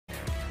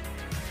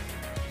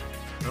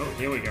Oh,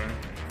 here we go.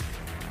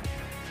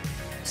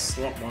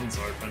 Slot 1's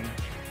open.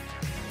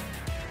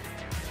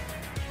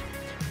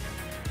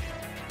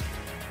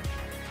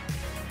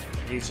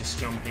 He's just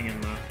jumping in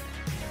the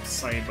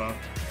Sabre.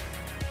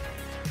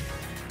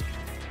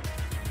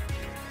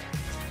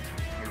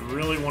 I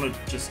really want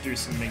to just do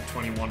some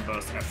MiG-21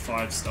 burst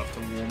F5 stuff to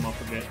warm up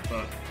a bit,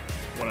 but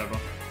whatever.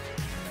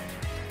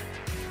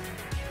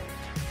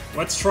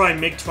 Let's try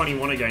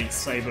MiG-21 against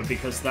Sabre,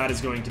 because that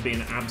is going to be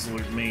an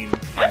absolute meme.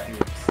 He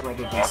will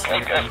probably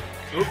sleep in.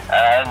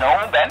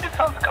 No bandits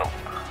on scope.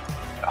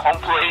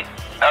 Hopefully,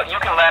 you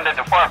can land at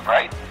the farm,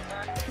 right?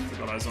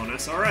 Got eyes on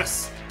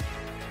SRS.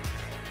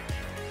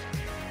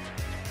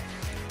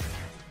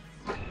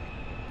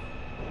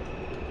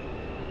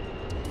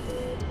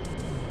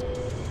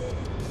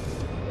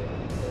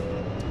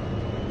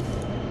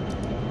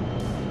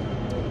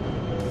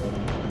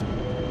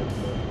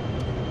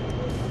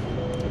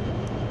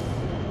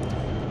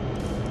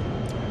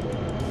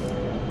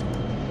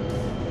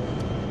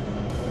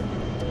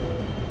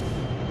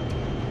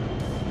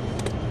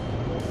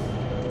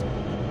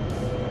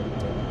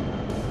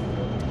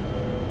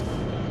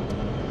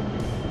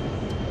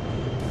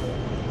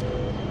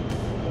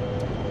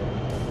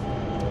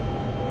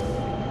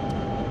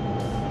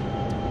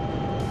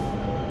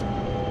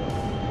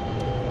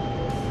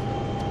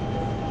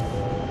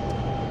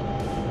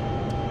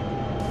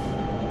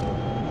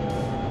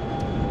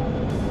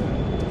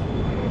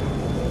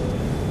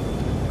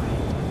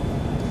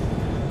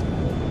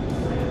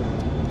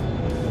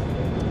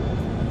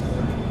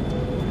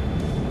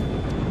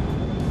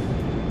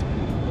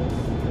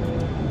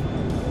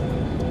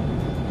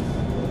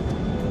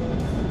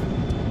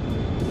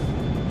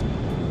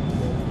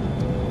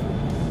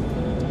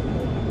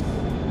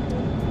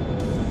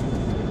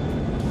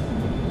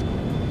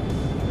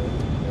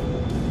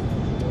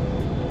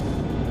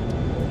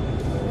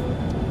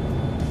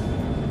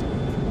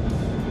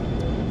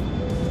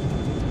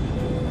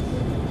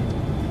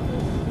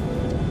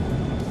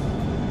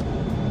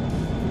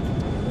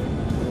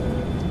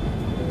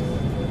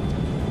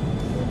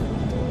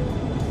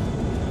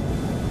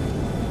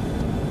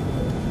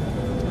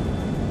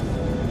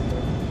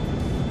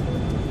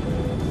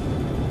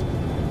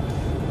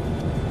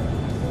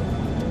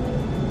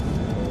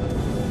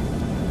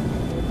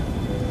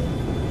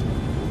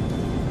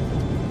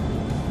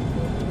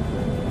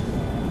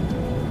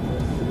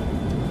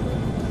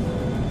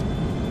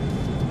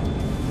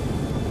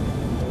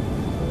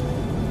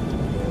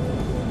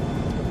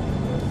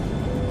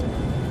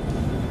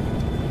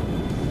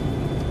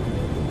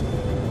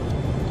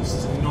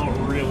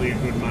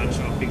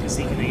 Because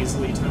he can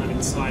easily turn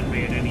inside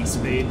me at any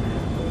speed,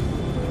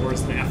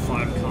 whereas the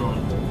F5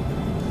 can't.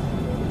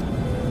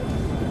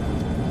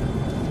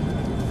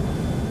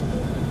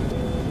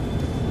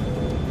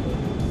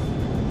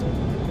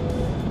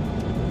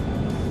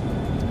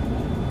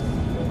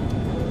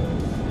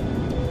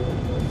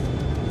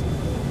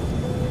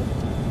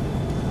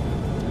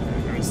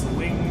 There goes the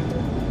wing.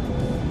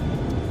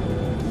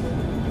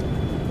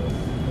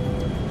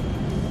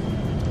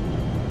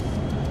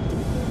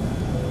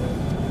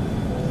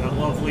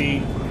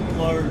 Lovely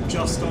low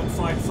just on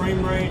fight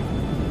frame rate.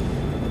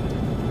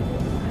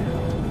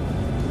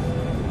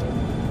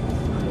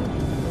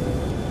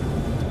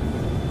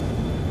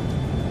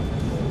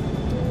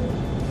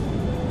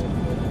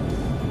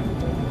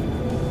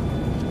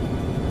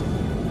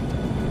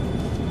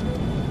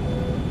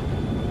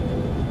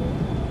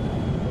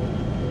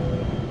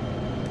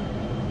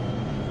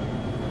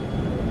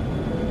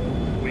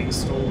 Wing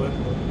stalled it.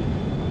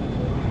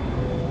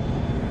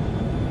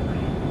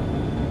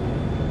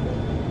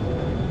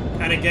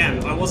 And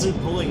again, I wasn't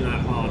pulling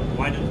that hard.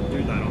 Why did it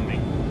do that on me?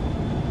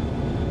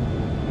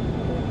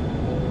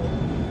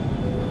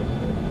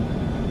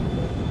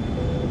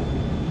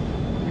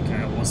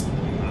 Okay, I wasn't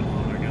pulling that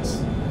hard, I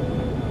guess.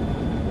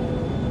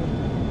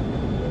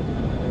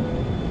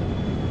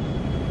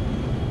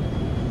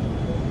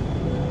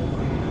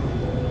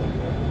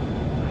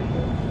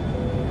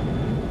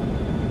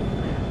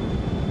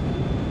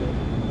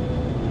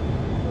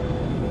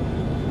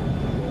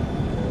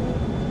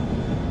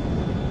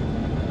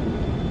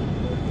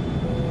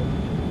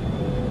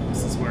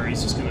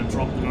 He's just going to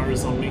drop the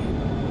nose on me.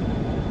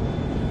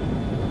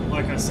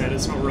 Like I said,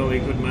 it's not really a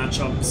good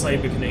matchup.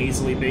 Sabre can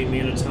easily beat me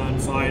in a turn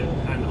fight,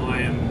 and I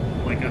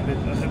am like a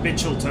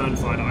habitual turn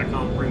fighter. I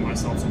can't bring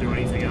myself to do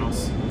anything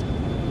else.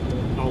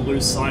 I'll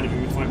lose sight of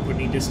him if I put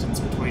any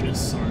distance between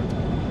us, so...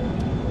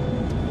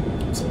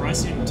 I'm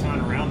surprised he didn't turn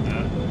around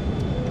there.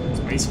 He's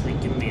basically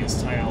giving me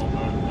his tail,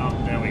 but...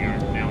 Oh, there we go.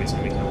 Now he's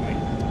going to kill me.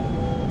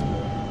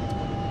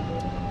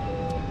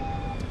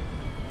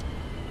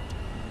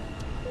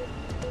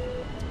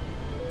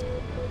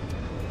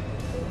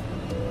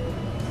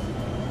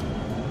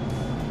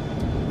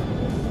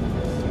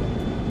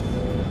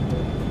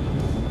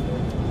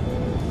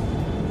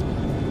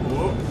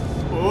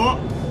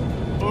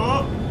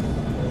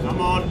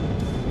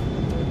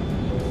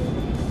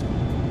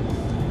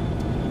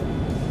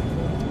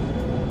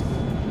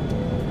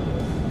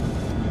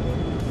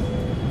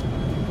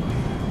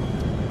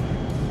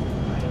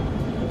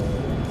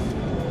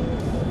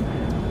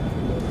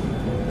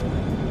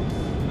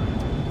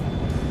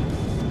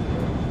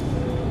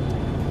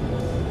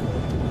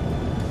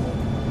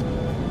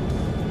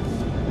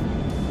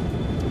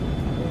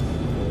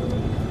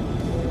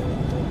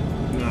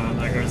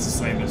 has a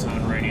Sabre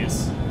turn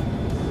radius.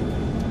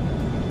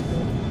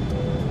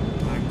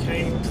 I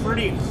came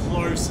pretty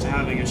close to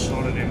having a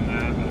shot at him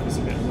there, but it was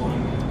a bit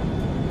long.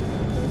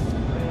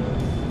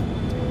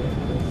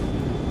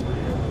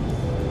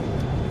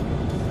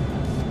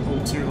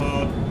 Pulled too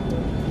hard.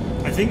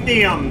 I think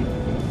the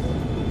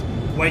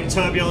wake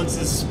turbulence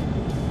is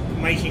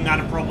making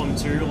that a problem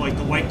too. Like,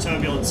 the wake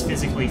turbulence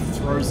physically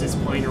throws this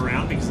plane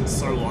around because it's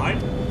so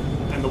light,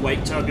 and the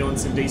wake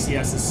turbulence in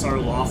DCS is so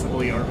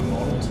laughably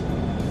overmodeled.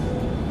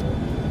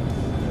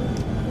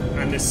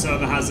 And this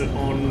server has it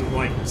on,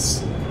 like,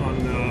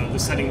 on the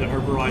setting that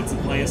overrides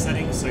the player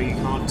setting, so you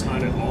can't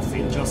turn it off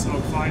in just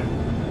Dogfight.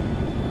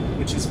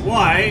 Which is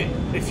why,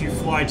 if you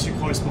fly too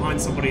close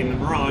behind somebody in the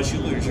Mirage, you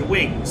lose your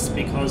wings,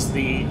 because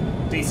the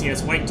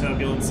DCS wake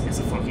turbulence is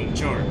a fucking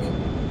joke.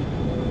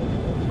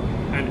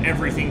 And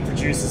everything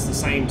produces the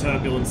same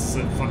turbulence as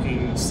a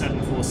fucking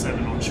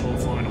 747 on shore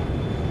final.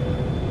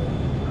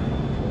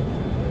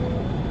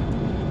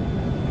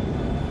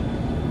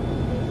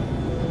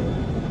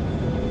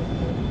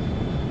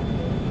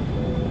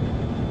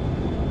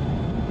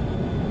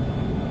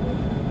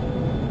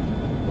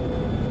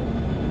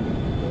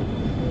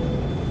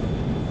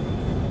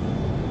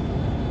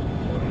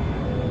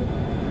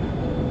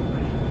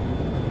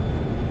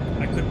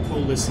 I could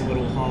pull this a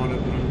little harder,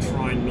 but I'm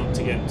trying not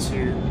to get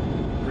too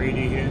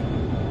greedy here.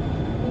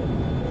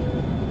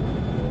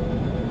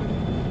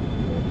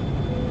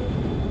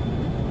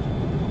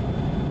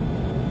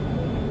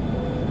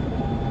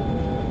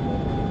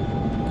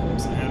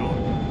 Comes the head on.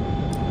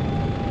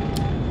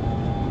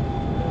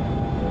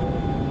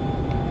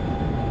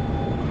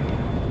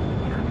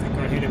 I don't think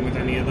I hit him with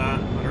any of that.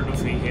 I don't know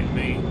if he hit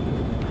me.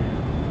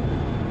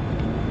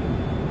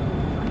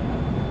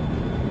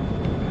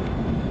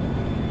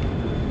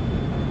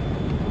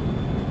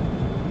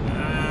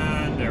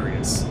 And there he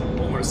is.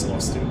 Almost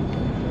lost him.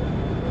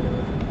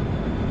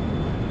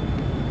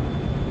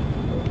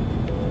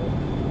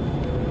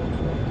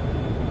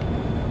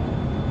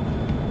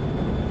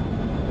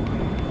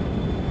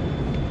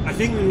 I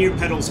think the new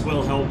pedals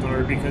will help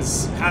though,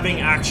 because having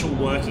actual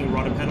working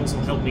rudder pedals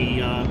will help me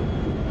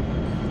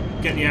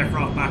get the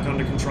aircraft back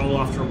under control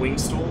after a wing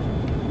stall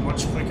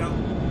much quicker.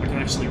 I can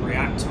actually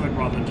react to it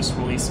rather than just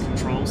release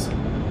controls.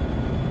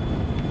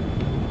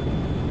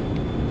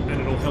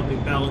 And it'll help me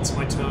balance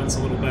my turns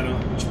a little better,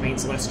 which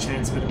means less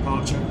chance for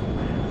departure.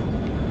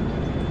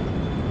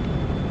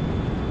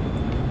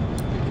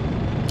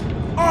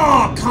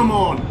 Oh, come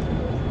on!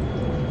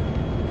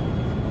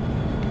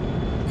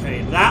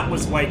 Okay, that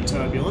was wake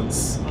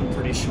turbulence, I'm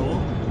pretty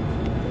sure.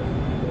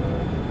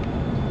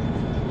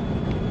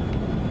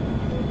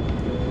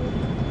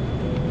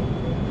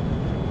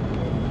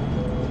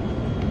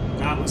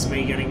 That was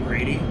me getting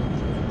greedy.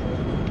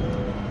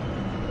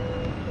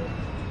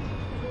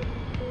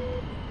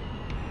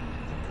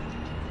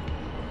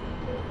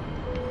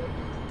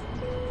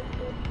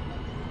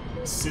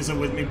 Scissor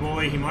with me,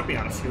 boy. He might be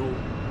out of fuel.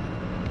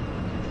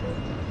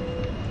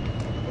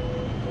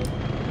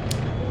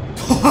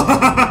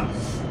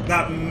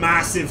 That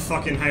massive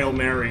fucking Hail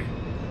Mary.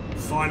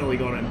 Finally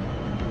got him.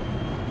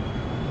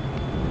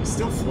 He's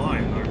still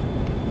flying, though.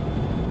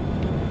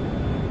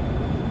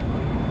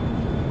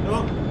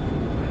 Oh.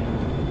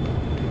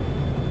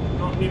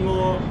 Not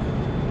anymore.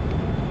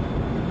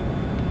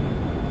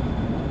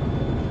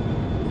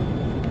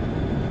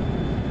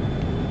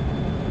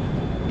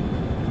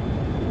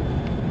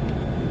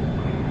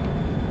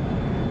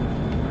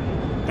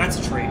 That's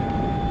a tree.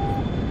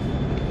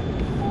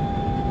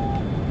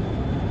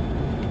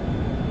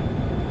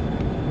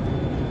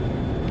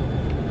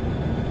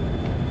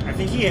 I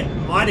think he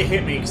might have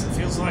hit me because it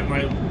feels like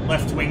my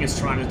left wing is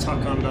trying to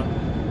tuck under.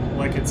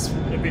 Like it's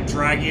a bit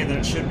draggier than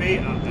it should be.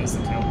 Oh, there's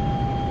the kill.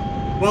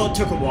 Well, it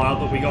took a while,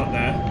 but we got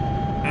there.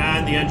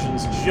 And the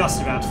engine's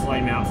just about to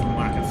flame out from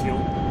lack of fuel.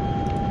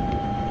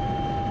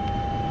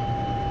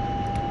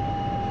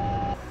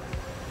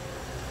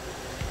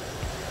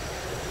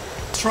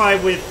 Try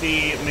with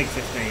the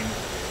MiG-15.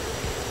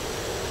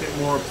 A bit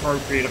more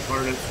appropriate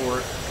opponent for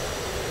it.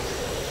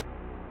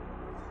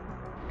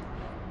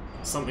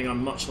 Something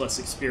I'm much less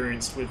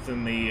experienced with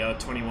than the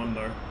 21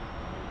 though.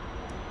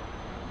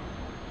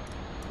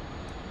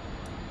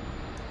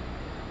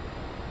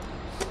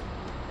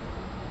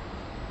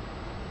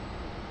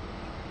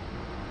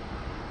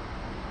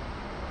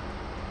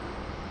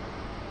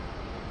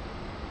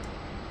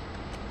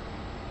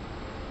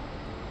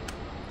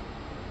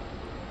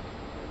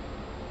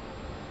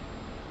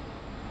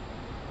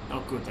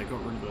 Oh good, they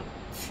got rid of the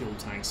fuel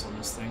tanks on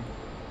this thing.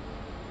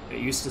 It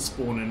used to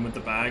spawn in with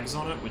the bags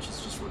on it, which is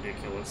just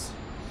ridiculous.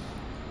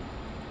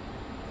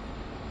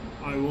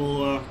 I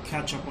will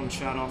catch up on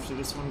chat after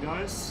this one,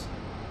 guys.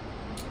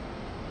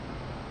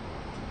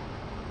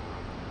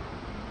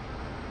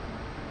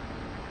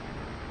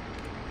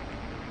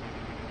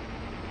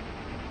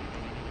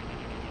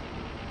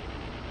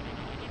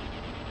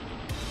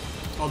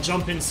 I'll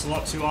jump in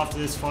slot 2 after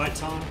this fight,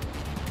 Tarn.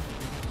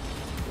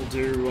 We'll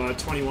do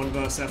 21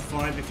 versus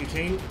F5 if you're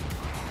keen.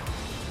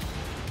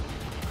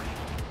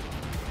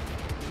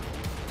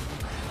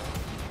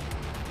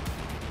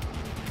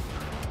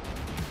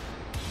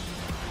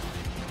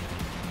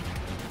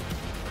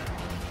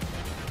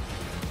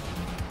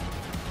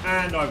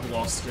 And I've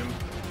lost him.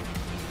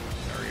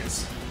 There he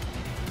is.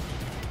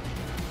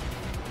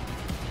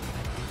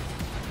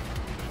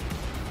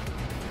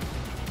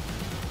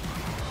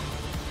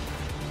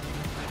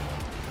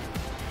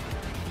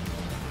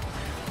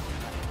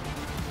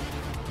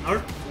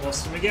 Nope,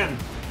 lost him again.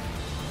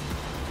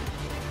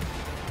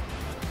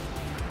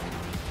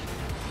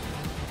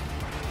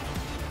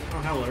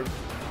 Oh, hello.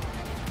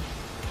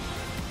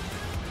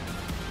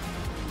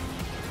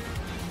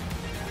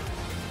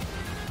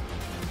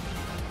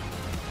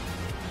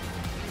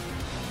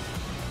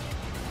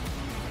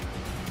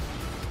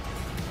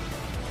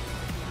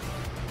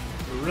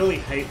 I really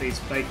hate these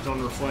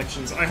baked-on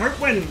reflections. I hope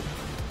when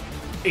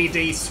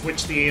ED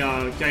switch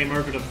the game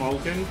over to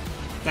Vulkan,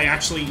 they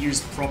actually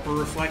use proper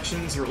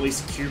reflections, or at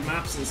least cube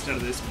maps, instead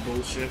of this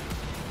bullshit.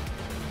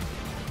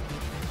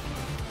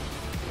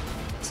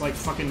 It's like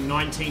fucking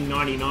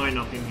 1999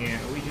 up in here.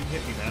 Oh, you did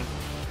hit me there.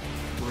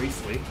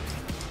 Briefly.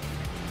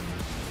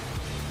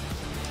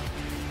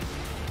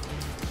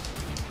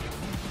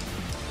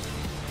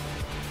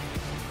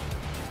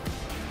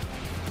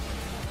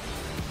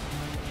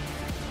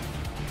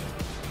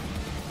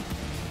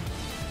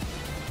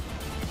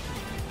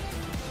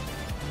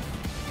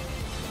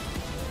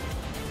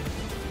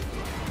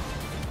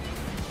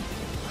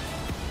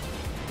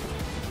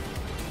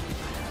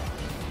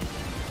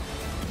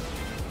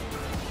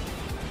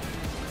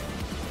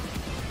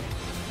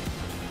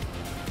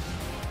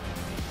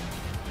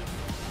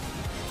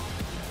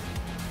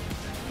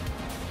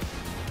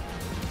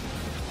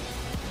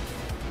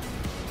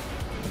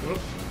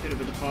 Bit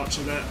of a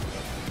departure there.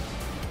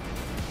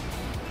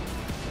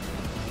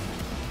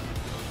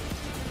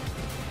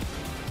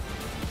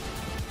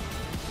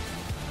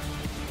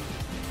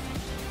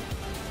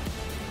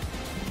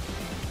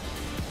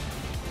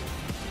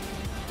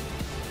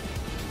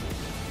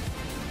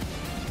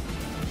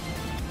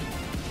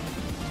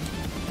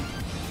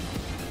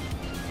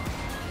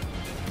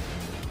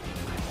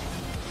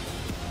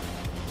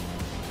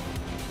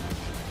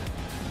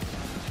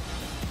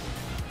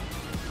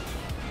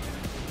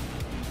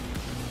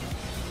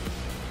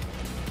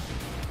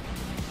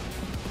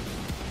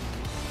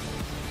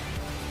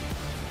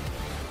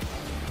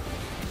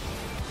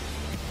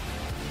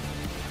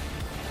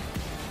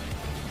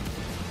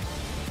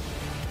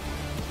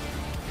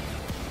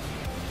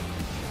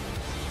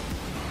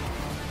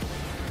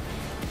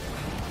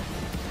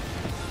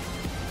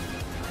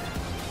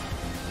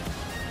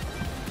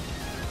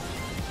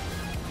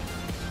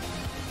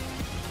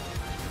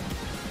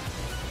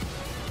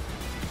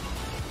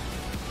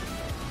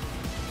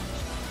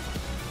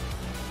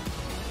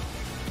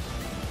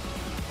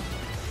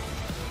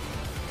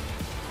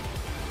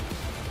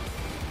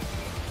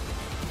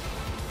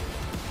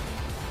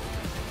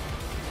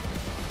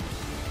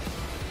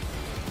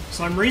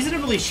 So I'm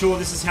reasonably sure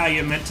this is how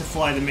you're meant to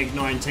fly the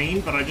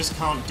MiG-19, but I just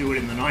can't do it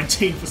in the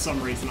 19 for some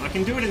reason. I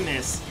can do it in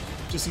this,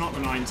 just not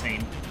the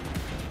 19.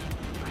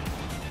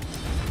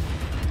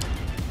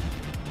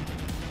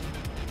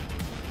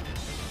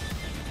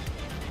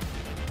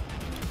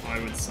 I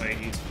would say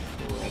he's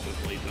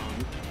probably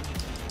done.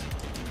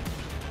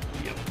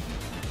 Yep.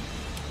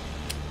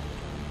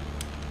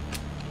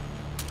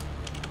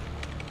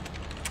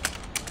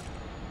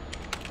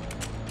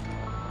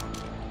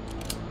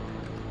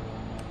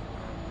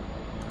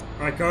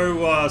 Alright,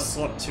 go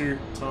slot 2,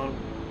 Tarn.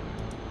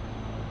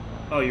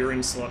 Oh, you're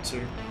in slot 2.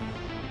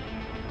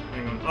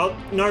 Hang on. Oh,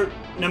 no,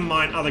 never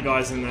mind. Other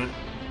guy's in there.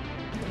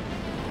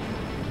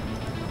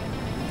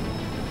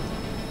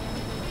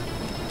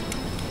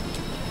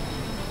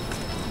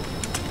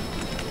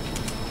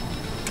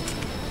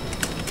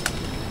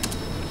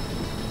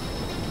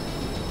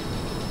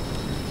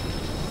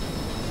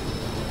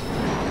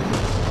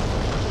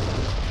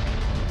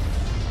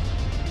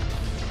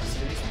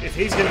 If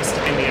he's gonna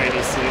stay in the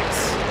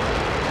 86,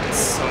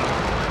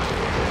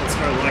 let's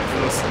go like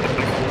this and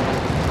back forward.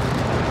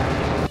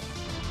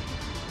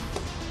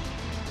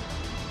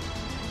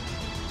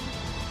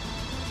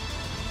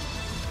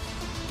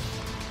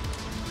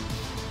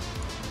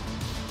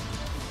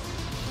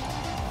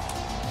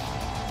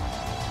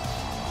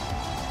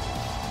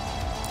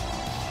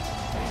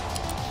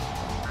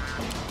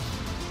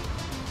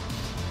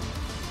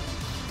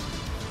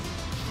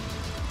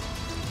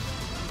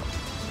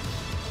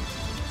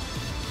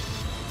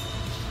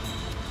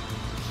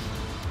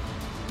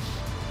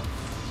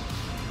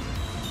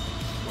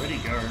 Where'd he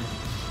go?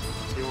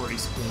 He already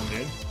spawned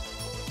in.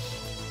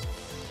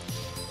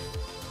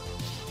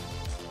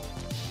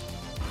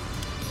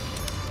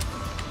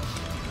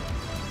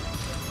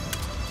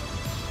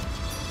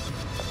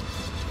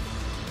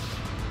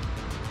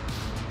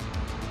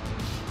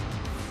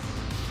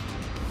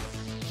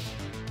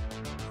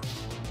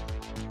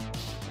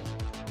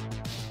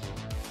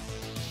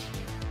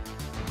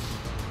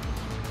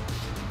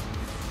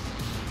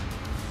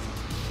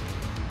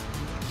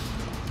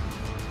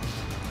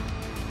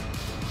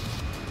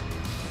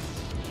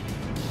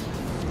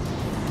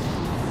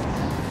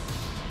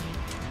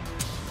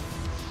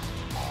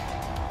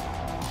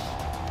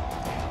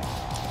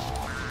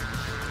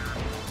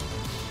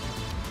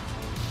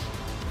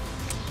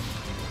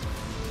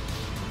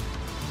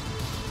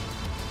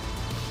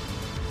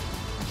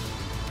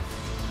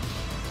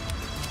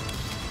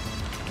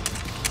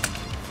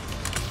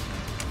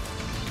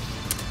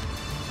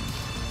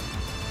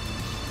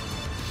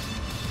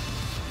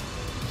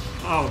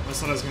 Oh, I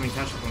thought I was going to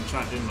catch up on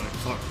chat, didn't I?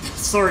 Fuck.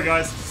 Sorry,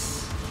 guys.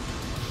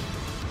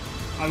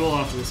 I will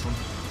after this one.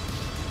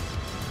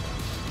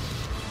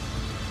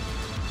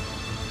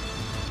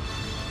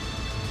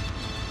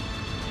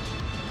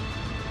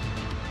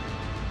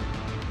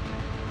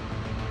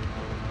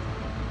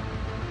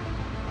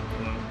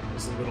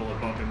 There's a little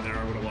above him there.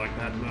 I would have liked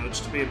that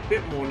merge to be a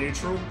bit more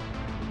neutral.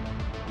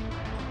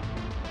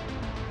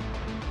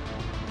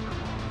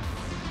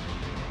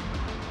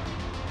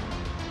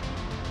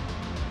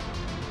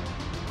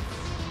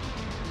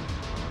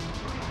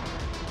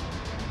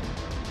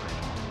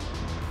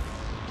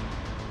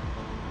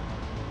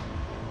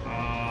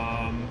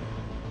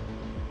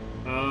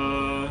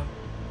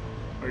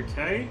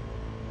 Okay.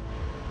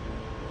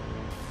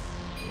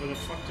 Where the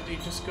fuck did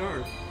he just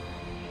go?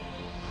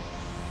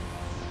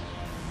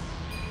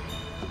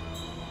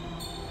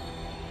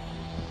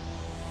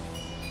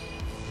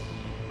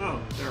 Oh,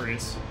 there he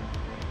is.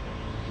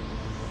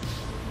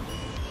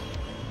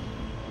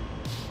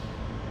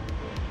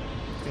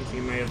 I think he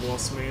may have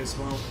lost me as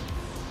well.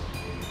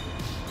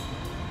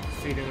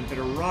 Feed in a bit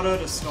of rudder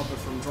to stop it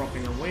from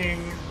dropping a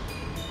wing.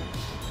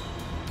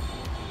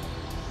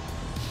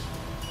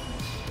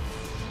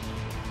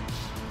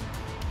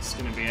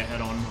 Gonna be a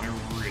head-on. I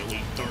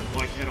really don't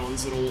like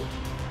head-ons at all.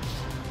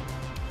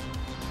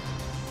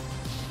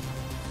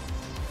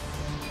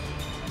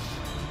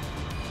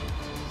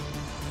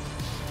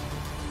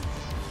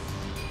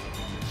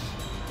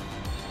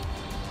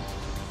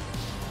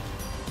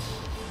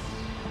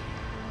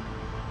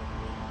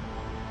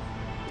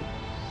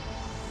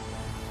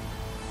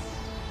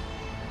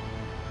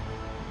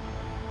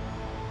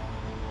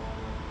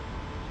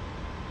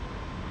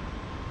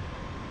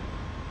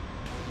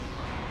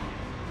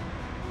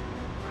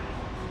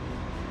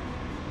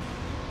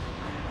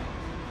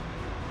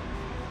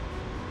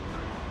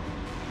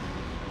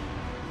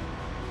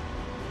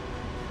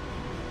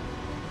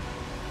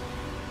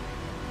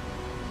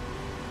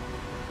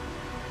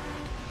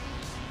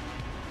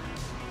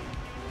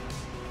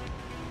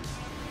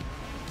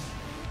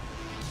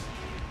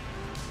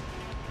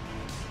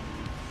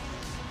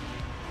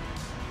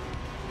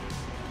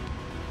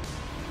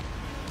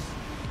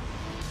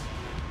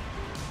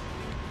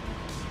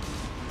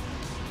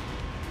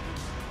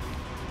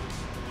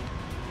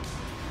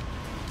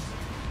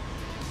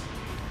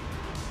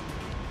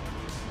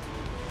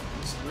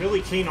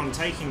 Really keen on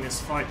taking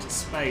this fight to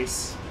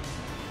space.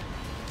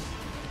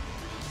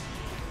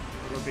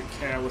 I got a bit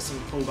careless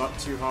and pulled up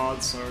too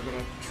hard, so I've got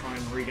to try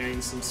and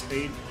regain some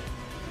speed.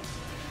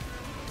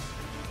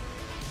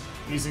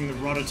 Using the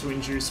rudder to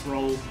induce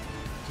roll,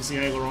 because the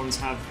ailerons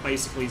have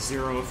basically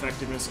zero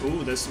effectiveness.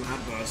 Ooh, there's some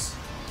adverse.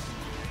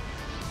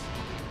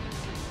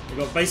 We've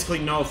got basically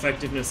no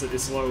effectiveness at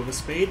this low of a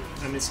speed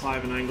and this high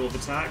of an angle of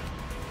attack.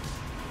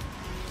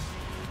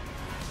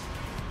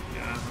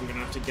 I'm gonna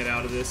have to get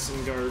out of this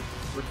and go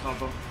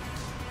recover.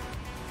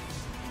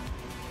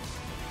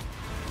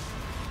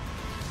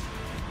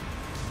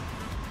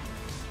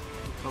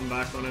 Come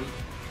back on him.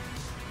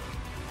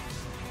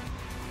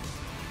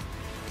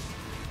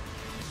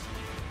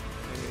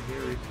 Okay,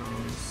 here he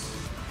comes.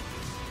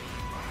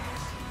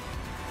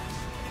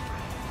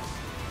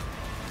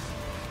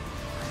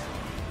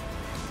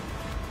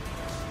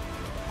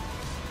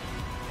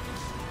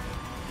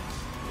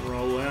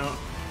 Roll out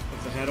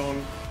of the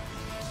head-on.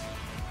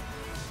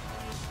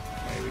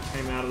 Okay, we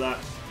came out of that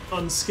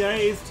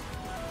unscathed.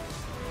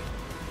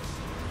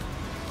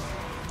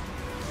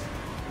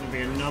 Gonna be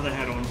another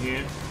head-on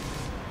here.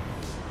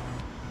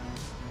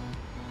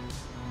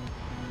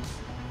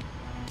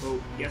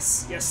 Oh,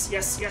 yes, yes,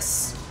 yes,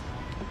 yes!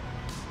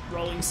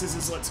 Rolling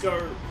scissors, let's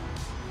go!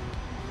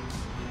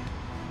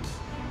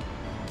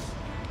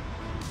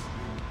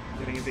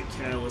 Getting a bit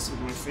careless with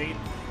my feet.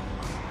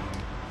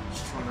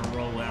 Just trying to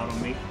roll out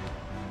on me.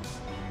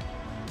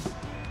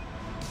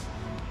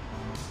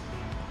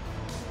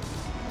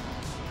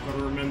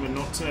 Gotta remember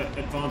not to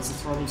advance the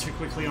throttle too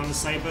quickly on the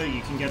Sabre.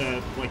 You can get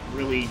a like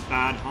really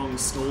bad hung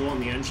stall on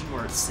the engine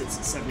where it sits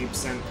at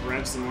 70%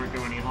 revs and won't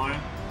go any higher.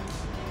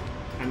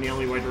 And the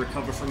only way to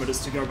recover from it is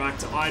to go back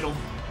to idle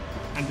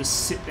and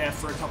just sit there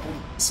for a couple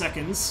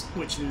seconds,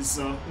 which is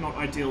not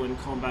ideal in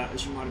combat,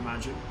 as you might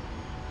imagine.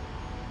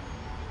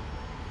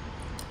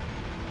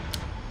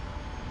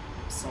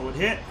 Solid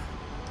hit.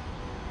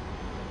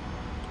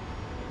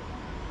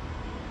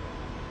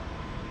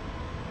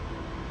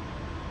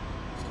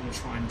 Just gonna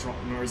try and drop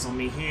nose on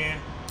me here.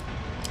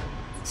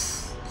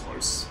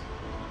 Close.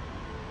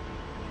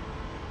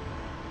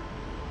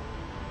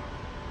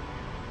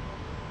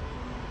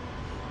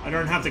 I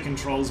don't have the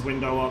controls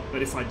window up,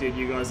 but if I did,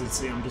 you guys would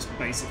see I'm just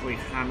basically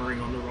hammering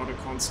on the rudder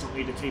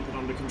constantly to keep it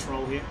under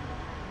control here.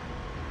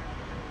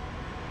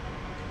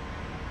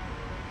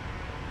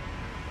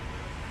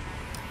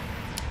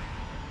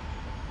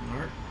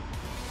 No.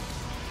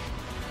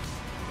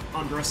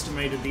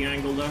 Underestimated the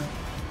angle there.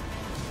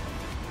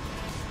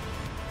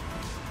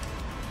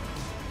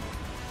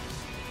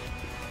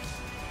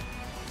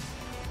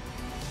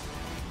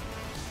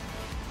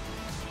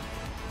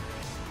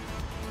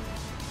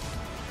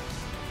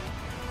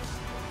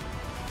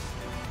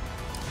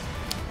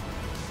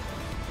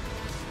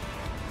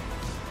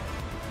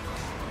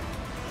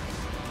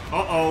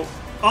 Uh-oh.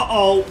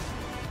 Uh-oh.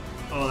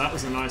 Oh, that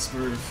was a nice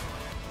move.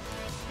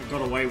 I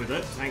got away with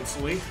it,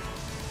 thankfully.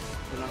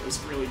 But that was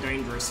really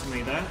dangerous for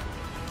me there.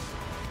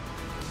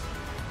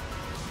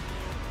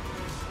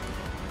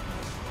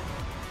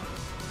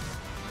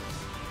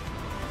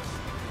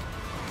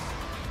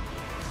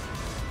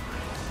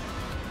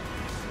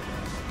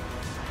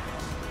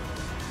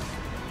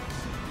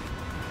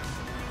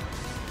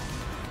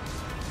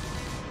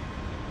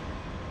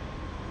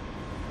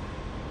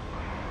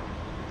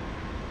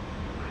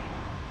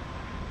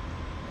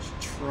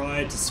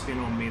 Tried to spin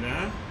on me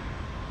there.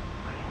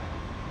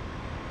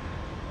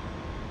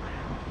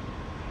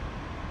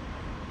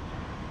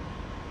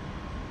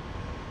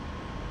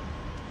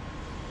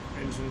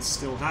 Engine's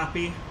still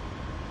happy.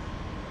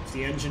 If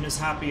the engine is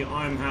happy,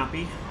 I'm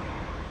happy.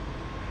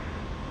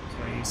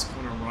 Okay, he's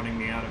kind of running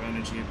me out of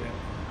energy a bit.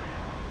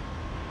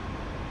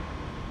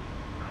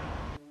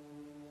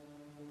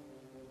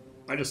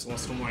 I just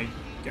lost all my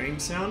game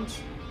sound.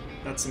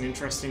 That's an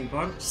interesting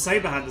bug.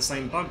 Sabre had the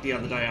same bug the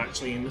other day,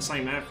 actually, in the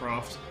same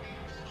aircraft.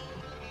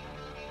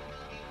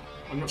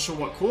 I'm not sure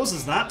what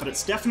causes that, but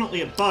it's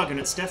definitely a bug, and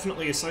it's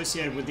definitely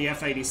associated with the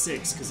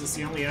F-86, because it's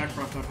the only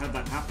aircraft I've had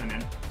that happen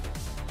in.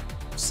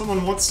 If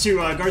someone wants to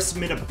go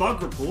submit a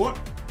bug report,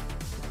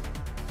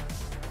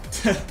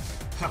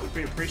 that would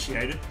be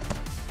appreciated.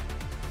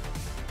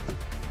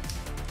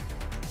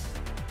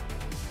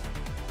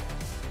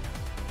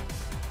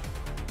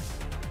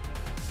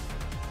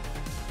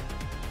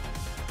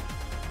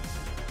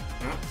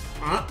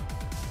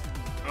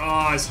 Oh,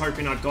 I was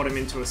hoping I'd got him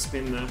into a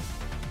spin there.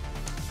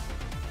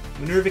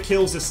 Maneuver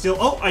kills are still...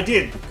 Oh, I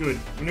did! Good.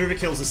 Maneuver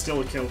kills are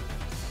still a kill.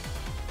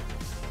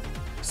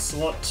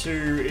 Slot 2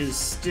 is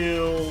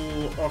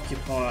still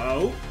occupied.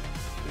 Oh,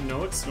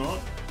 no it's not.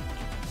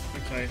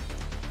 Okay.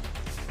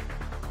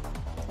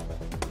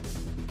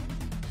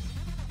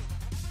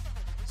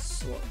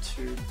 Slot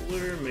 2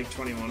 blue,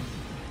 MiG-21.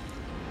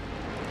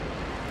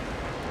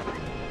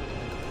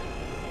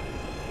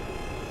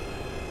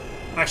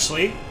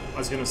 Actually, I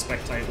was going to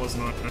spectate,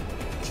 wasn't I?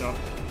 Sure.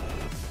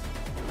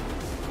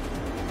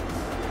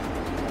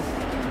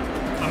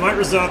 I might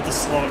reserve the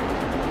slot.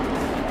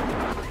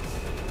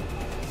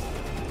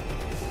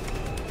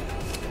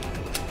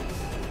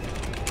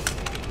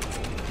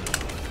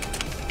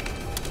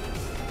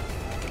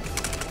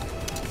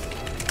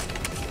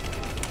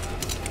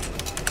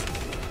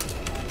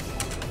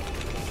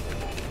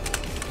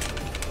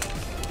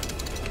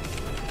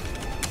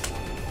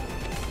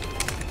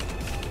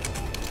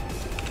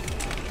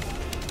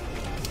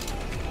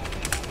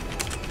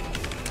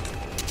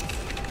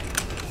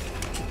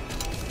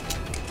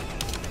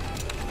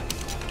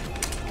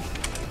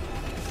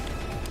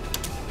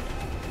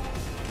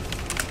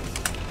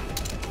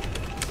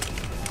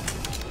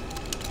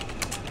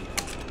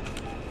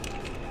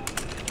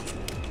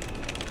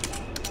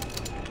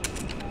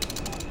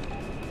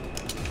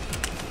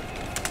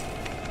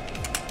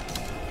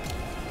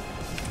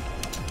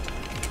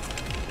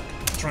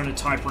 Trying to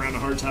type around a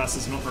HOTAS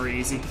is not very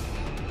easy.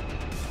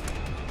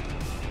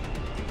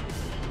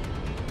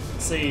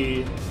 Let's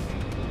see.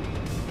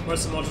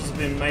 Most of the modules have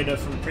been made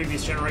from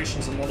previous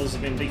generations and models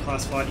have been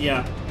declassified.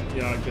 Yeah,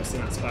 I'm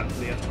guessing that's back for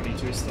the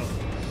F-22 stuff.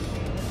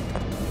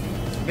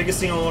 The biggest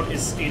thing I want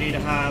is ED to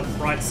have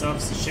bright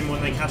surfaces shimmer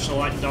when they catch the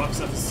light and dark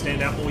surfaces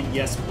stand out. Oh,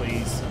 yes,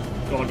 please.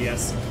 God,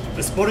 yes.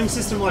 A spotting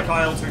system like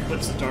IL-2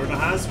 Clips of Dota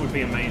has would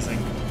be amazing.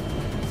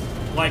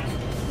 Like,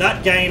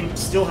 that game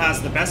still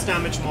has the best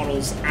damage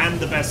models and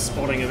the best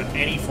spotting of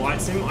any flight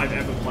sim I've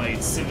ever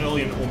played,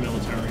 civilian or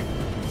military.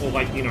 Or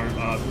like, you know,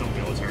 not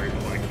military,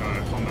 but like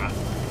combat.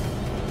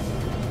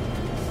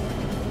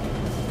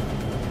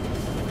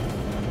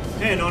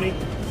 Hey, Nonny.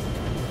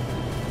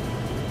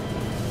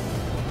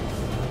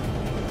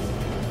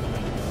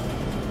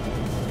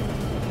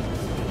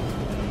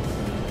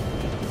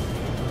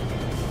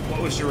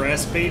 What was your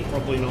airspeed?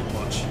 Probably not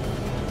much.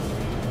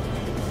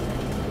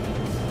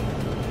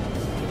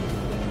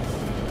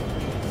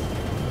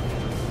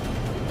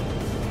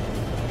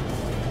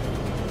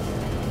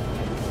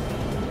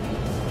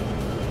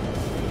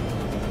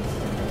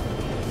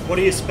 What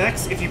are your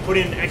specs? If you put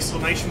in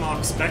exclamation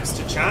mark specs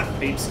to chat,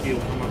 Beepski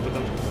will come up with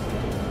them.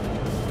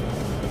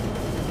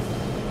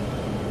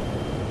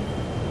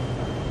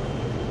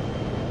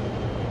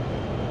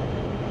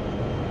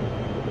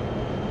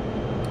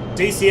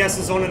 DCS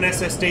is on an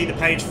SSD, the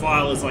page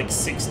file is like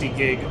 60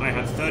 gig. I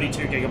have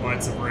 32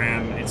 gigabytes of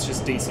RAM. It's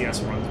just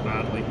DCS runs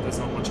badly. There's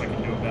not much I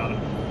can do about it.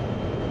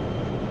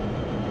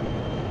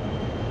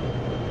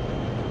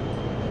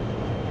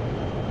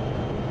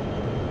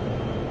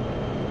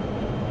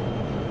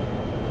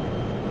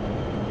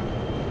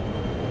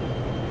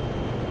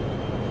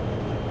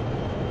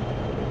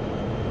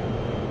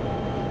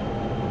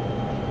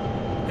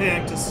 Hey,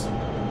 Actus.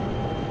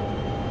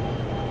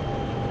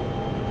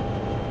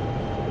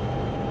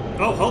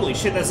 Oh, holy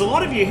shit, there's a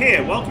lot of you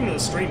here. Welcome to the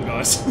stream,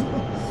 guys.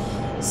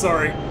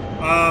 Sorry.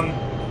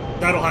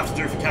 That'll have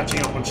to do for catching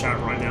up on chat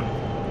right now.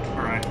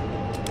 Alright.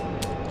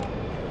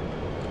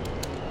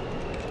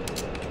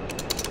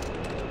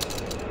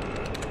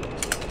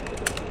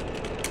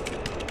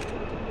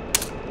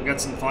 We'll get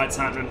some fights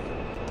happening.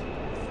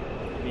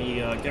 Let me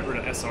get rid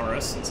of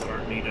SRS since I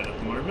don't need it at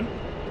the moment.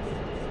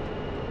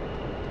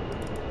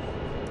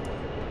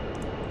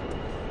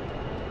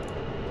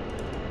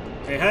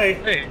 Hey, hey!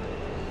 Hey.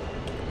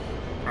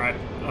 Alright,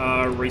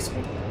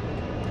 respawn.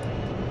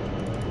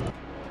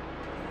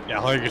 Yeah,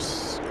 I'll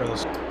just go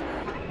this.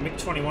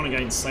 MiG-21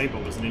 against Sabre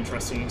was an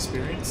interesting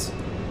experience.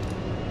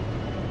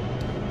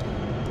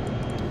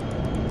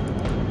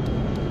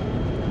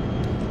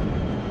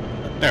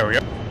 There we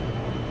go.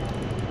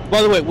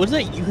 By the way, was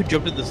that you who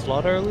jumped in the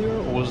slot earlier,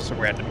 or was it some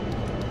random?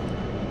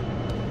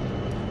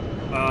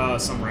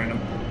 Some random.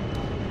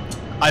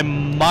 I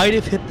might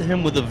have hit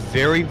him with a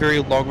very, very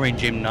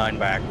long-range aim 9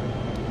 back.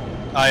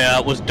 I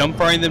was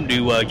dumbfiring them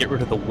to get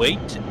rid of the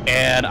weight,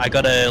 and I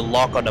got a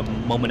lock on a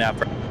moment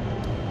after.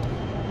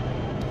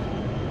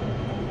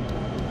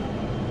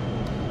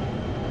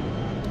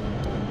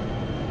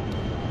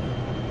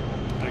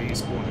 Are you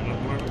spawning at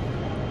the moment?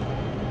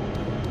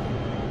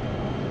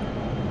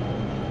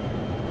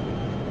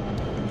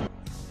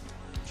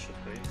 Should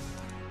be.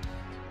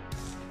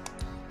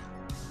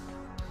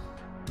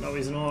 No,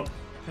 he's not.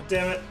 God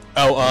damn it.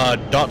 Oh,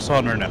 dots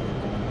on or no?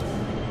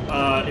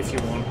 If you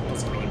want.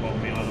 Doesn't really bother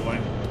me either way.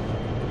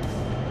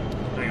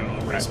 Hang on,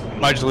 I'll respawn.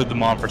 Might just leave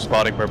them on for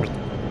spotting purposes.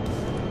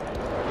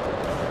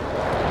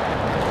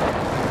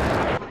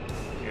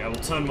 Yeah, we'll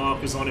turn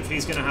markers on. If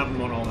he's gonna have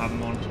them on, I'll have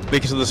them on.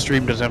 Because the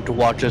stream doesn't have to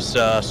watch us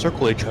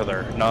circle each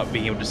other, not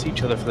being able to see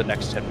each other for the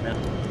next 10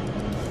 minutes.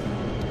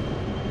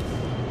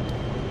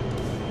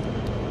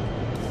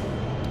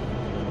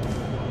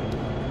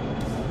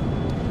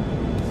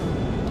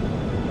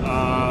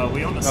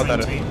 We on the same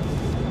team?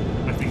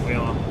 I think we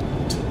are.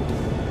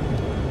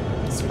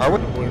 Are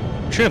we?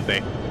 Shouldn't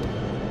be.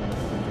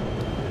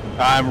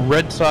 I'm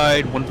red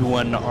side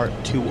 1v1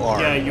 R2R.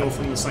 Yeah, you're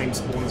from the same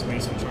spawn as me,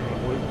 so I'm trying to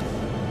blue.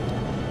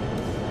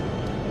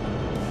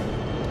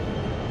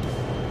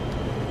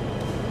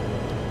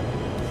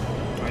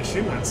 I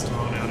assume that's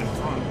Tarn out in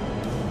front.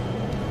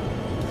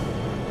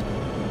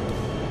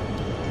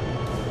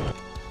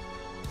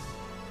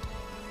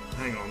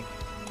 Hang on.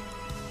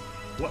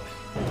 What?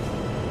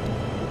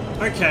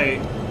 Okay.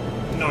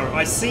 No,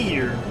 I see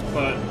you,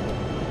 but...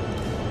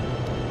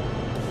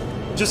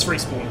 Just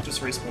respawn,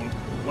 just respawn.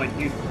 Like,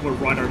 you were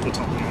right over the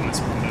top of me when I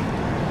spawned in.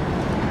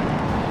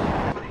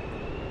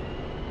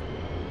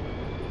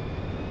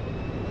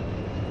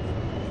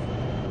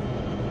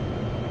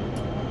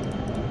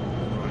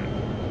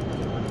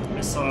 Right.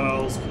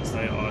 Missiles, because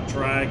they are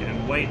drag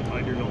and weight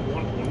I do not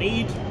want or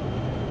need.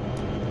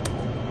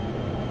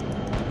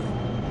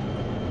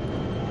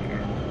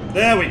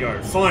 There we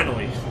go,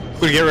 finally.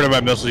 If we get rid of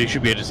my missiles, you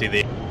should be able to see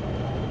the...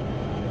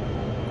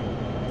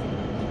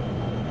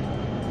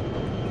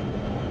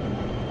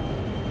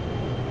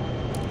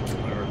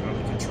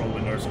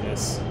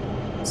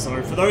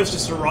 So for those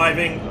just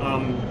arriving,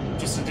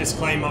 just a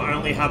disclaimer, I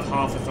only have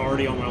half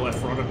authority on my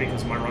left rudder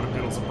because my rudder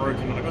pedals are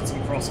broken. I've got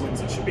some crosswinds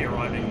that should be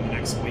arriving in the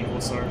next week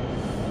or so.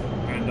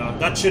 And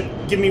that should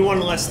give me one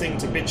less thing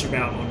to bitch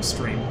about on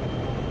stream.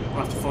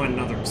 I'll have to find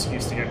another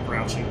excuse to get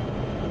crouching.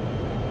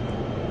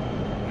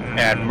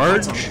 And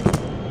merge.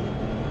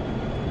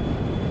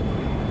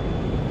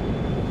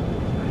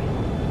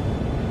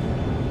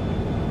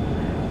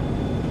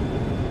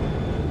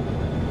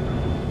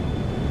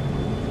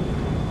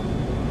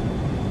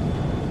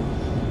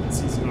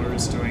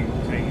 Doing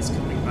okay, he's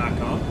coming back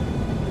up.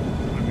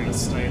 I'm gonna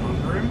stay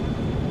under him.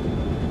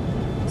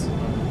 So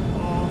I'm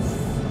off.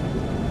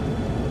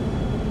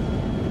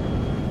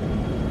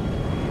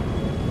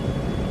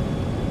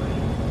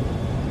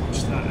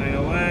 Watch that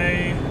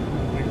AOA.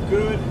 We're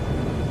good.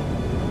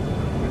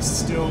 We're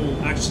still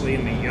actually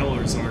in the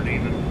yellow zone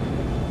even.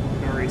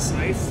 Very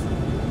safe.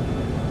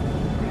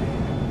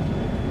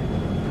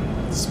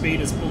 Speed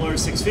is below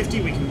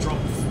 650. We can drop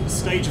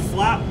stage a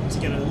flap to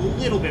get a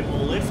little bit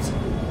more lift.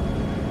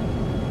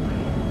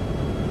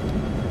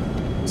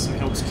 Also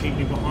helps keep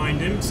me behind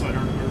him so I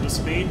don't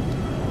overspeed.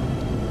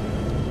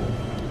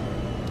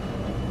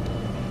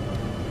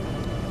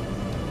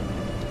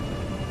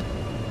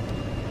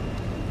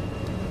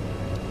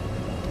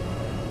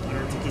 I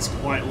don't think he's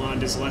quite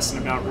learned his lesson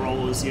about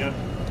rollers yet.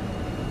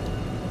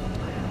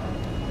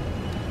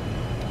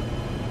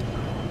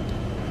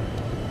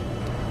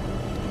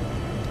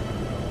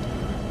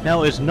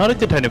 Now, it's not a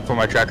contender for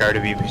my track R to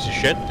be a piece of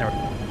shit.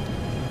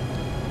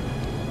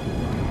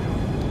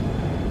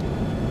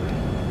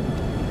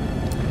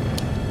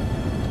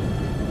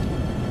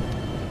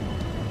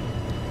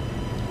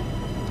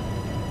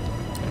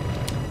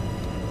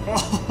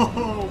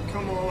 Oh,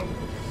 come on.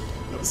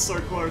 That was so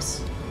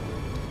close.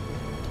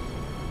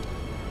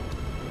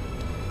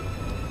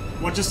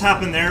 What just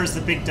happened there is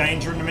the big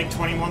danger in the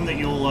MiG-21 that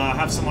you'll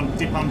have someone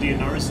dip under your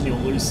nose and you'll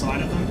lose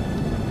sight of them.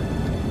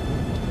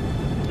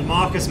 The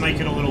markers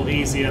make it a little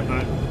easier,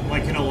 but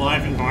like in a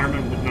live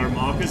environment with no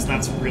markers,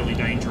 that's really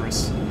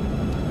dangerous.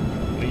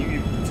 Are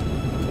you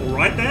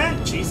alright there?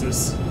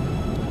 Jesus.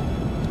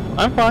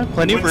 I'm fine,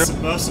 plenty of room.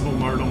 Submersible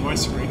mode on my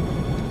screen.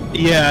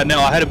 Yeah, no,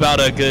 I had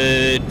about a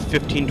good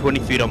 15-20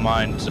 feet on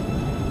mine. So.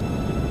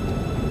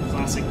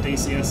 Classic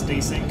DCS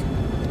desync.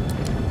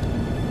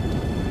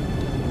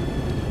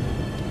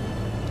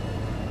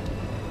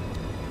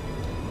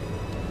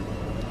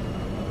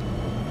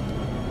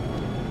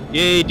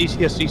 Yay,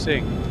 DCS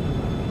desync.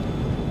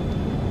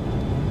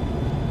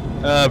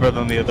 Better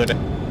than the other day.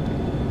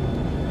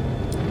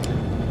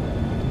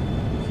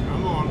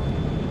 Come on.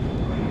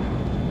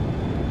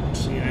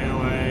 Watch the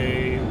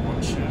AOA.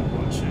 Watch it,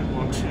 watch it,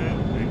 watch it.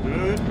 We're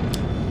good.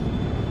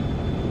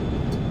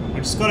 I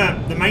just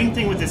gotta... The main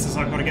thing with this is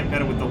I've got to get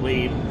better with the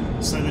lead.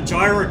 So the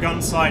gyro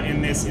gun sight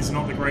in this is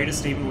not the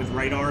greatest, even with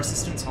radar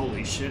assistance.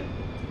 Holy shit.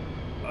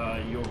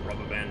 You're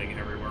rubber banding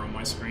everywhere on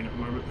my screen at the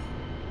moment.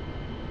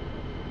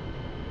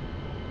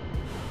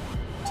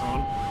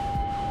 Tarn?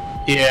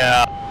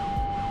 Yeah.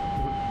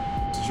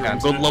 Did your Yeah,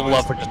 go internet level die?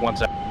 up for just 1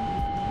 second.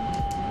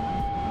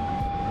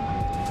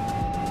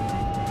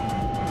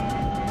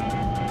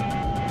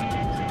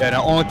 Yeah,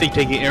 the only thing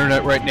taking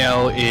internet right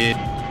now is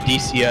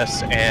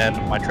DCS and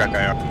my track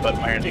IR, but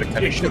my internet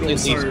connection It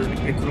is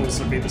could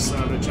also be the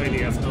server.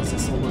 JDF does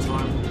this all the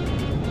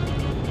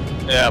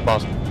time. Yeah,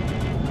 possible.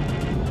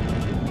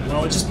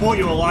 Well, it just bought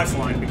you a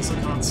lifeline because I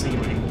can't see you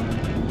anymore.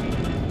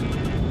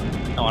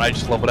 Oh, and I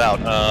just leveled out.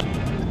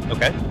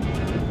 Okay.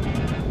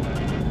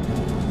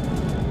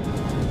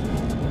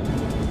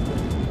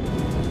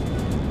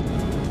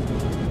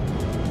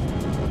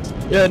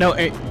 Yeah, no,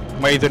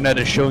 my Ethernet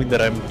is showing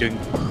that I'm doing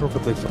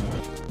perfectly fine.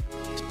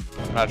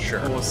 I'm not sure.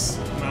 Of course,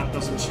 the map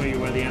doesn't show you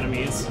where the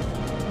enemy is.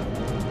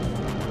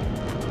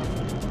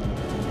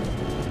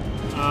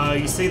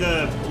 You see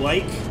the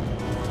lake?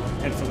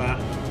 Head for that.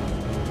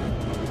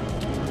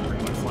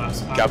 Bring my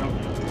flaps back Yep. up.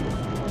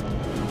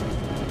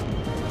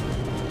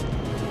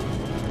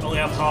 Only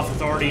have half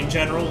authority in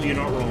general, you're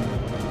not wrong.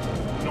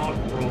 Not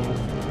wrong.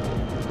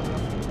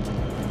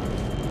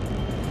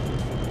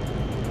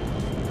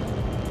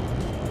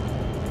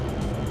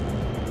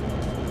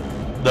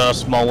 The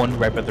small one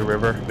right by the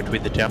river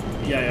between the town.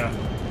 Yeah.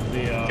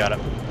 The, Got it.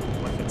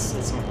 Like it's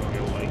not really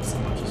a lake so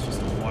much, it's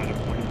just a wider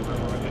point of the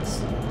river, I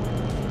guess.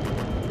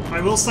 I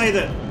will say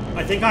that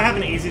I think I have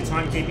an easier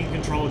time keeping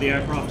control of the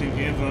aircraft in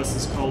here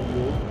versus Cold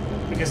War.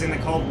 Because in the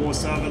Cold War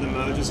server, the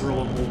merges are a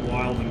lot more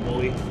wild and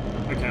woolly.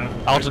 Okay.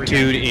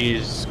 Altitude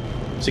is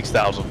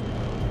 6,000.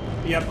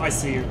 Yep, I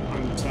see you.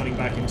 I'm turning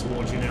back in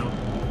towards you now.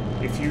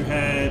 If you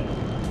head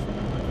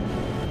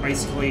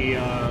basically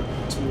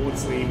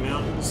towards the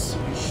mountains,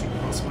 you shoot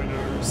past my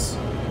nose.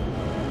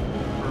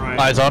 Alright.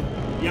 Eyes on.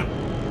 Yep.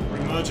 We're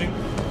emerging.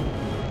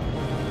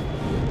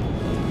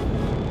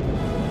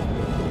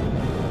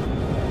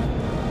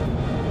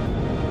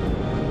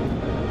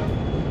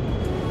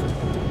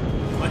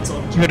 Lights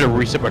on. I'm gonna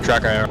reset my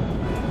track IR.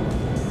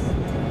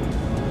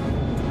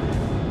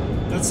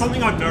 That's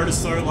something I've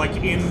noticed though, like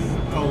in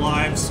a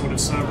live sort of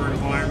server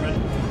environment,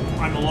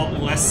 I'm a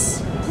lot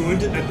less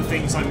good at the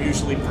things I'm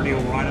usually pretty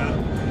alright at.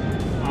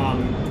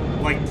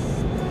 Like,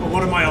 a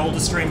lot of my older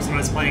streams when I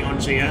was playing on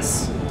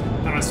GS,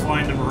 and I was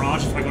flying the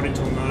Mirage, if I got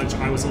into a merge,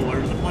 I was all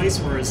over the place,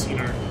 whereas, you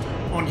know,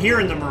 on here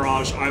in the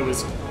Mirage, I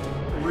was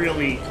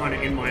really kind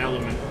of in my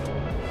element.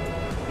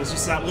 There's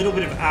just that little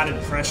bit of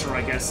added pressure,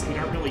 I guess, that you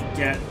don't really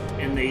get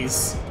in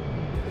these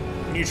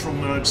neutral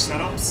merge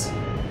setups,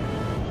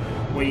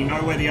 where you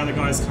know where the other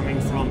guy's coming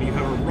from, you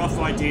have a rough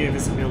idea of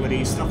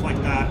visibility, stuff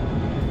like that.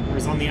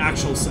 Whereas on the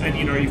actual, and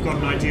you know, you've got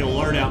an ideal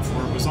loadout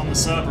for it, whereas on the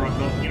server I've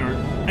got, you know,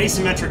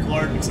 asymmetric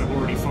load because I'm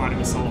already fighting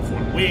a solid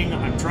one wing,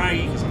 I'm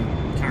draggy because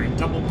I'm carrying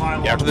double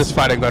pylons. Yeah, after this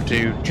fight, I'm going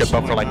to jump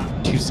up for like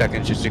that. 2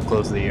 seconds just to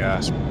close the.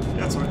 That's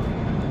right.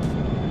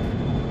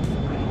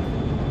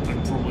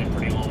 I'm probably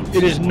pretty low.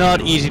 It is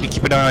not easy to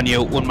keep an eye on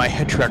you when my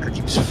head tracker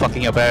keeps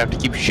fucking up. I have to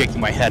keep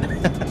shaking my head.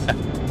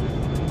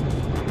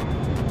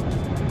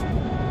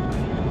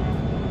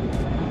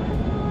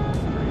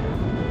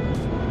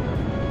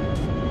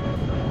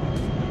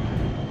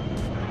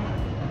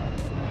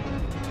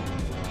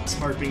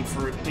 Hoping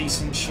for a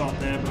decent shot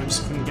there, but I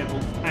just couldn't get the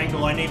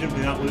angle I needed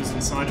without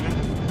losing sight of it.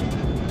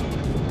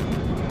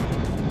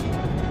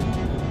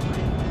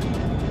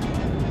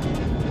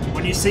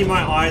 When you see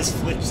my eyes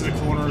flick to the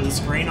corner of the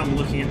screen, I'm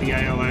looking at the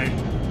AOA.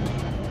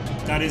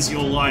 That is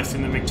your life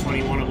in the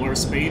MiG-21 at low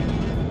speed.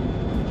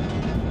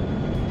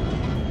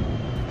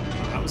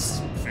 Oh, that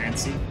was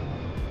fancy.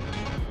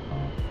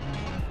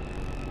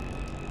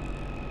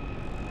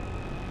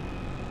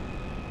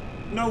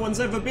 No one's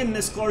ever been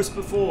this close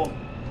before.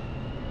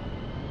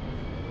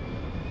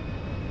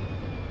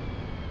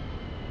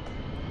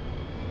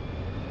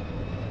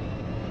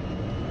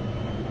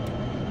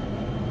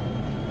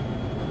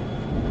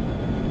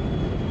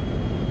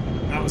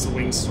 That was a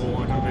wing stall,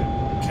 I got a bit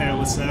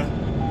careless there.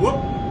 Whoop!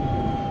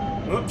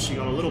 Whoop, she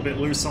got a little bit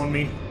loose on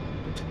me.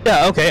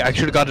 Yeah, okay, I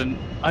should have gotten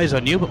eyes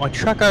on you, but my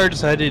tracker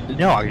decided,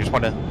 no, I just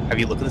want to have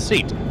you look at the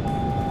seat.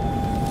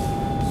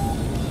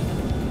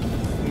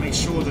 Make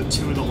sure that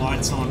two of the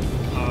lights aren't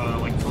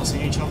like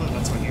crossing each other.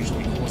 That's what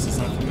usually causes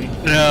that for me.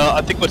 No,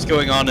 I think what's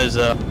going on is,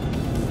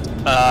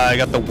 I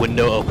got the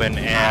window open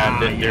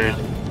and there's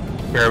a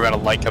fair amount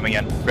of light coming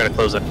in. We're gonna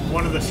close it.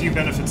 One of the few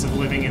benefits of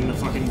living in the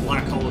fucking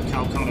black hole of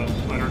Calcutta,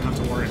 I don't have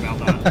to worry about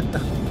that.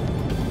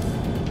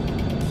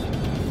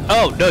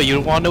 Oh, no, you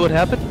want to know what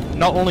happened?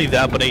 Not only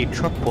that, but a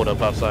truck pulled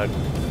up outside.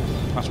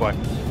 That's why.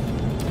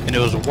 And it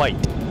was white.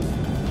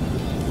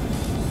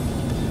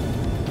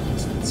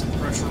 Let's put some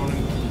pressure on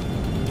him.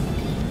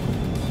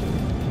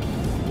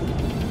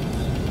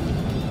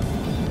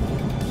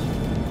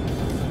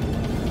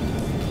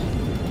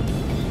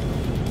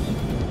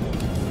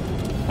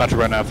 About to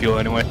run out of fuel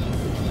anyway.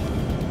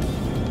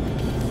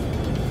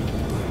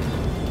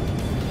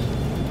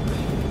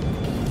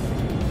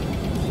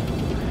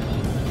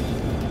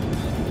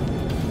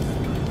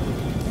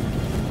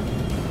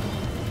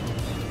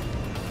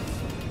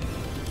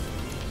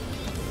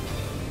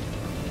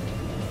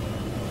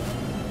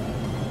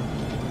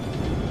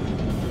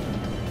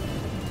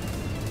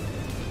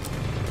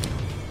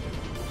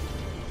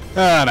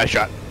 Nice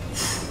shot.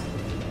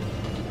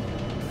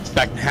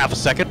 Back in half a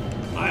second.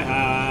 I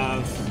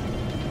have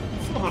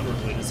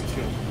 400 liters of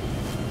fuel.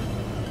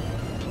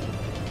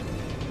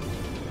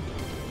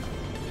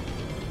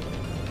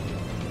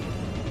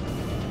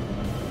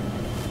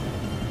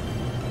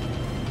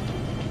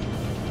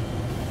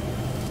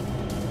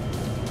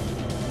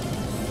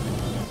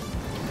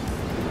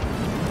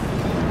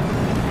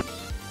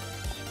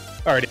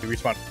 Alright,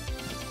 respawn.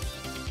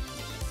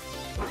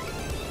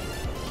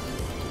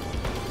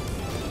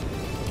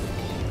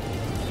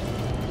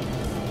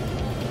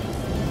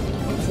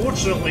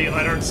 Unfortunately,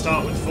 I don't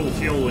start with full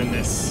fuel in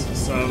this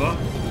server,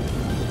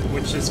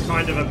 which is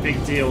kind of a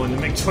big deal. In the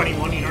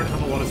MiG-21, you don't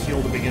have a lot of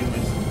fuel to begin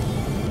with.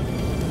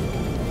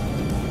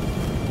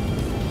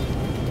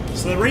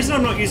 So the reason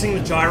I'm not using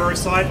the gyro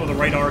sight or the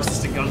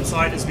radar-assisted gun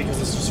sight is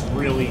because it's just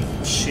really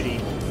shitty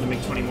in the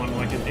MiG-21.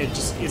 Like, it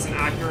just isn't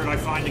accurate, I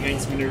find,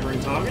 against maneuvering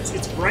targets.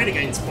 It's great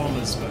against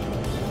bombers, but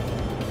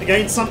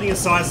against something the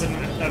size of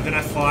an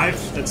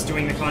F5 that's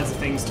doing the kinds of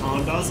things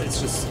Tarn does,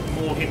 it's just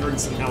more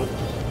hindrance than help.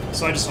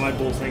 So I just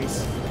eyeball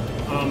things.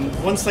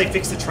 Once they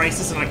fix the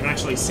traces and I can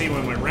actually see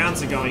when my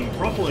rounds are going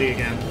properly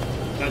again,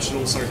 that should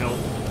also help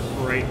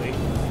greatly.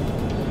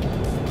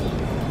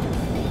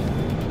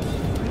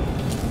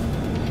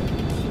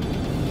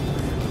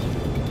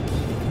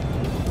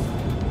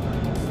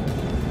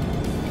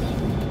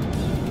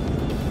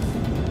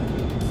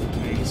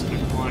 Okay, he's going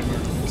to climb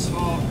over to the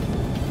top.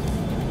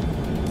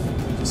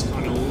 Just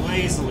kind of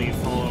lazily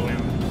follow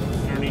him.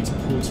 I don't need to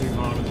pull too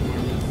hard at the moment.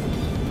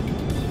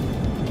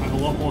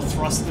 A lot more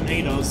thrust than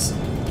he does,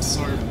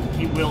 so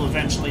he will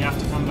eventually have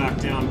to come back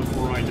down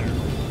before I do.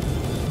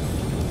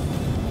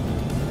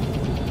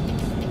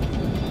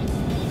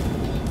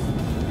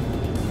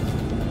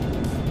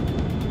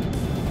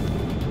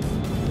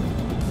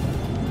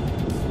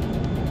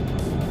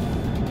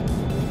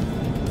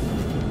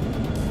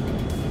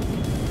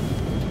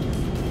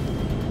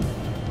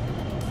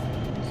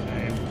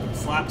 Okay, put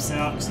flaps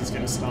out because he's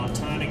going to start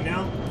turning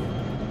now.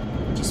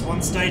 Just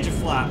one stage of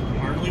flap,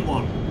 only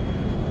one.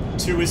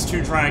 2 is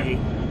too draggy.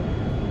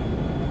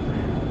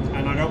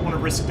 And I don't want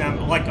to risk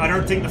damage. Like, I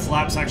don't think the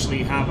flaps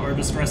actually have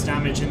overstress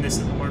damage in this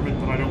at the moment,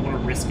 but I don't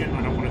want to risk it.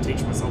 I don't want to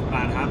teach myself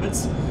bad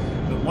habits.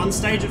 But one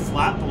stage of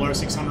flap below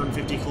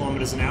 650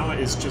 kilometers an hour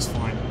is just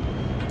fine.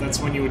 That's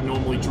when you would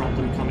normally drop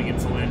them coming in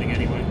for landing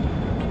anyway.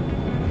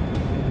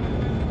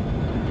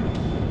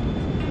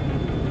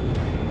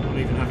 Not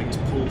even having to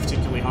pull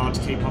particularly hard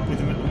to keep up with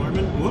them at the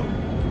moment. Whoop!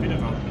 Bit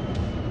of a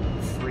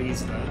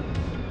freeze there.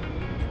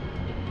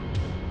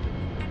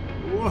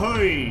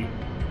 Whoa-hoy!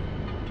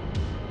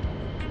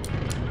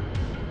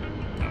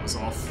 That was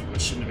off. I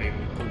shouldn't have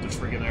even pulled the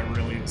trigger there,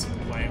 really. It was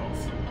way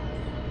off.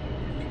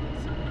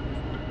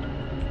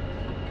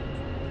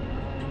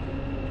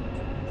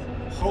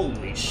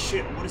 Holy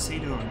shit, what is he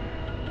doing?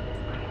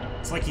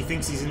 It's like he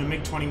thinks he's in a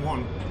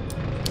MiG-21.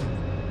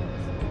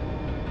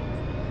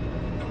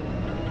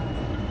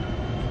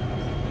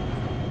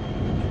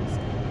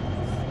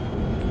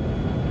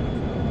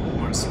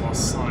 Almost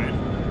lost sight.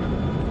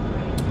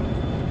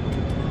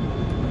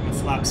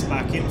 Flaps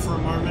back in for a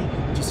moment,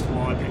 just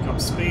while I pick up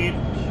speed.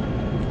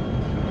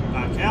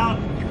 Back out.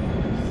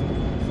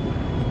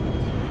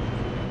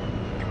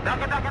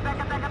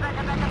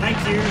 Thank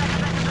you.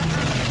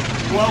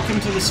 Welcome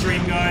to the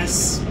stream,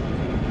 guys.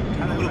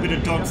 Doing a little bit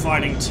of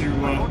dogfighting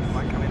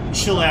to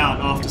chill out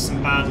after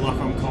some bad luck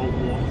on Cold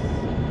War.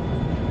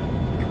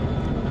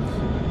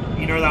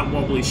 You know that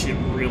wobbly ship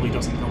really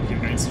doesn't help you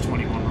against the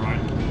 21, right?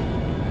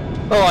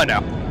 Oh, I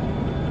know.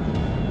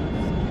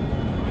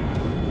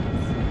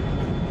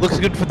 Looks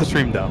good for the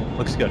stream, though.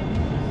 Looks good.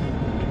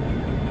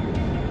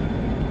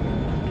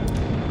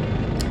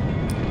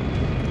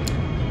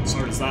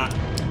 So is that.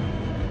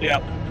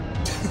 Yep.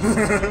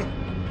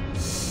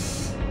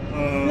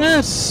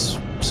 It's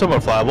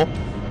somewhat flyable.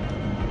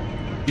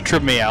 You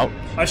trim me out.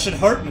 I should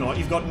hope not.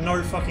 You've got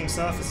no fucking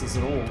surfaces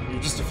at all.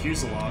 You're just a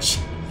fuselage.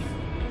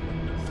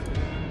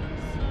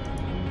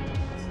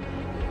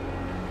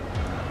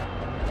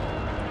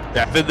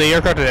 Yeah, the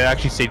aircraft had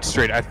actually stayed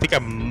straight. I think I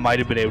might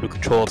have been able to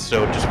control it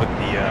still just with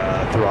the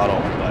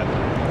throttle, but...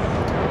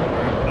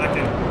 Back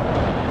in.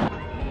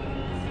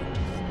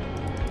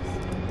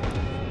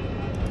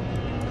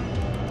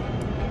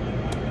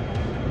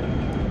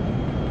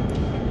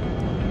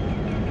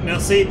 Now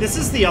see, this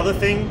is the other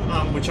thing,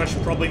 which I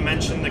should probably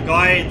mention. The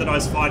guy that I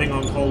was fighting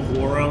on Cold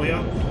War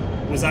earlier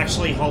was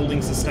actually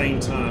holding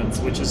sustained turns,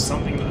 which is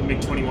something that the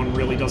MiG-21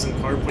 really doesn't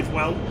cope with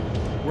well.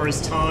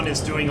 Whereas Tarn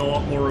is doing a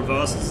lot more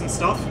reversals and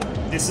stuff.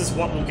 This is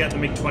what will get the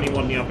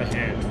MiG-21 the upper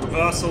hand.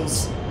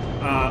 Reversals,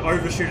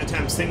 overshoot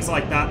attempts, things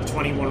like that, the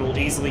 21 will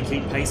easily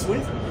keep pace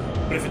with.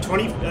 But if a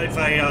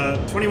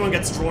 21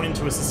 gets drawn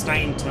into a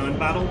sustained turn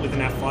battle with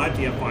an F5,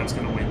 the F5's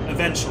going to win.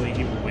 Eventually,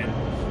 he will win.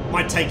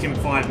 Might take him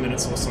 5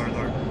 minutes or so,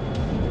 though.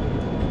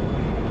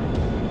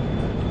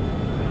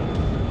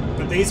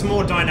 But these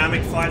more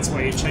dynamic fights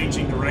where you're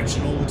changing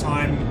direction all the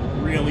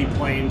time really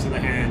play into the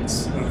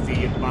hands of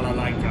the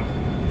balalaika.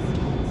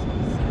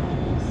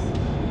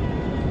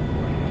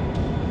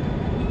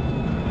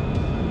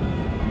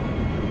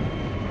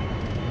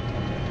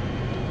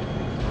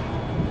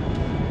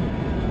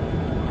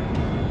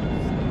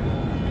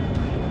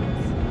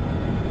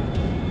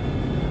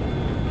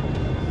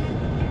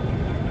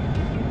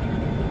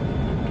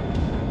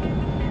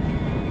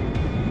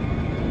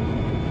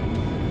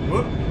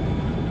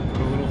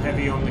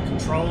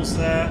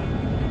 There.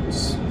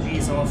 Just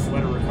ease off,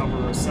 let her recover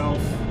herself.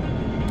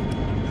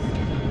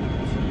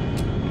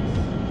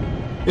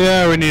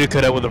 Yeah, we need to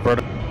cut out with the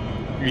vertical.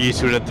 You're used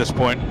to it at this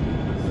point.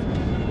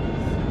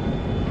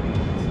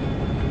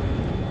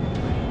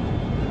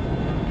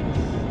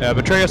 Yeah,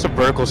 but try out some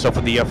vertical stuff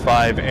with the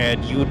F5,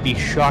 and you would be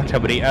shocked how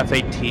many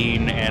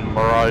F-18 and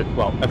Mirage,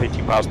 well,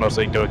 F-18 pilots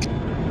mostly do it.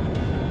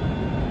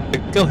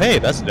 Go, hey,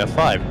 that's an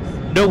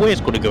F5. No way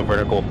it's going to go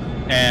vertical,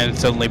 and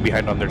suddenly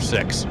behind on their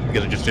 6,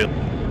 because it just did.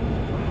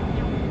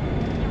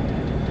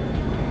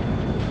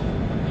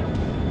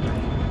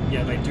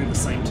 Yeah, they do the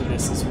same to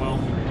this as well.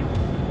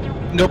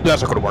 Nope,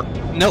 that's not gonna work.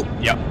 Nope,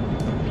 yep.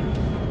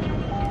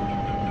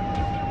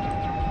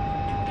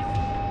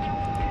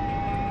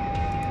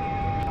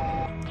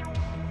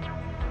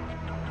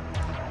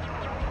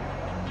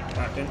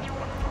 Back in.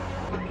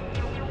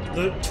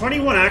 The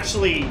 21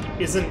 actually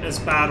isn't as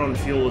bad on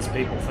fuel as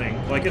people think.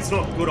 Like, it's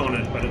not good on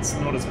it, but it's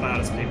not as bad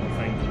as people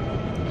think.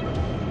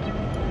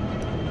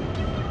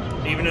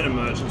 Even an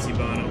emergency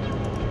burner.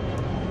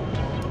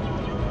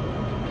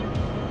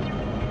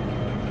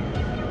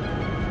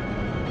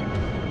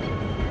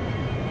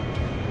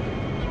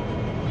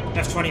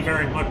 F-20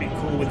 variant might be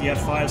cool with the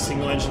F5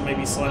 single engine,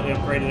 maybe slightly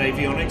upgraded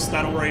avionics.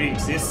 That already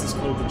exists, it's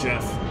called the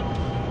Jeff.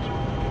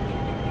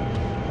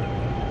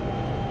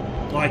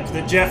 Like,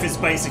 the Jeff is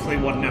basically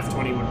what an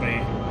F-20 would be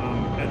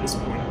at this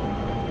point.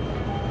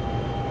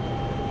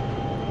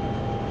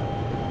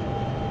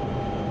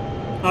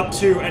 Up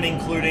to and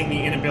including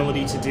the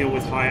inability to deal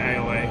with high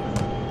AOA.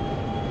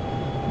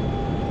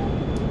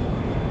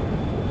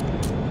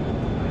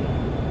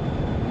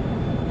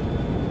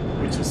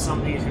 Which is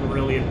something you can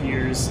really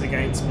abuse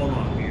against, well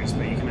not abuse,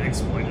 but you can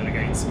exploit it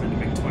against him in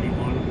the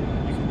MiG-21.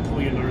 You can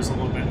pull your nose a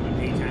lot better than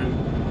he can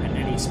at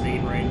any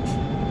speed range.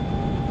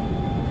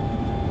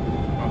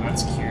 Oh,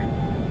 that's cute.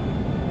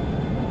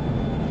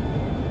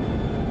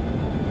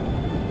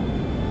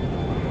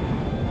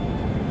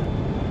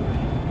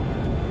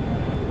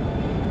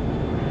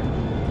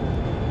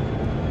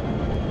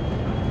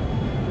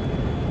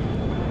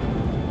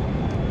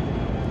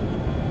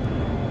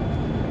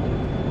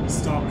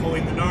 Start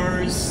pulling the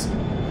nose.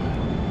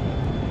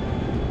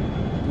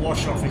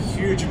 Wash off a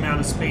huge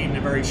amount of speed in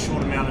a very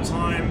short amount of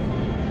time.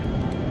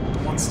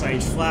 One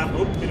stage flap.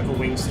 Oop, bit of a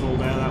wing stall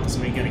there. That was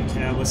me getting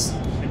careless.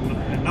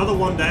 Another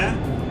one there.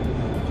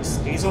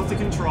 Just ease off the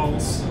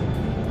controls.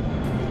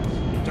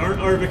 Don't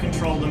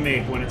over-control the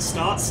MiG. When it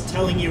starts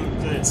telling you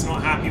that it's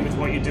not happy with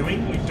what you're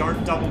doing, you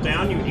don't double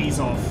down, you ease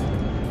off.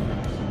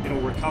 It'll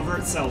recover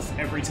itself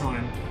every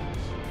time.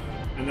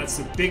 And that's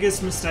the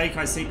biggest mistake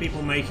I see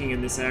people making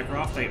in this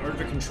aircraft. They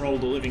over-control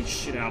the living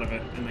shit out of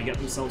it, and they get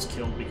themselves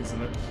killed because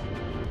of it.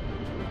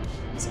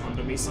 It's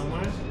under me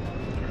somewhere.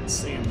 I don't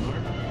see him though.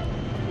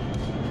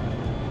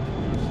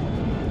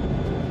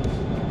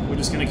 We're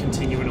just going to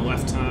continue in a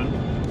left turn.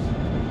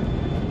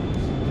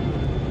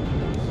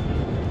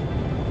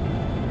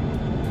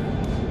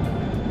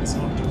 It's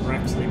not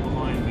directly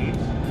behind me.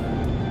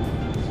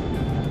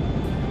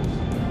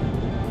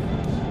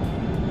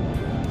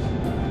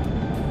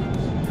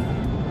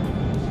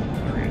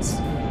 There he is.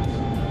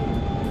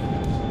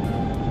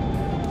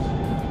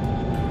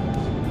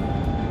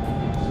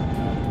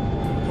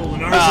 Pull the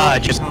nose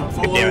up, just can't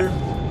follow.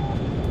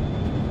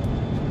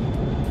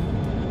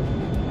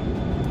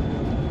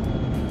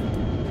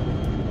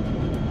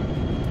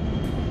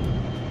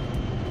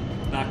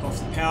 Back off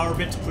the power a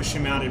bit to push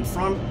him out in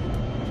front.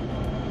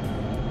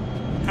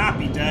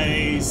 Happy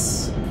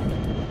days.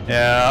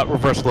 Yeah,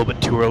 reversed a little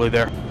bit too early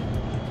there.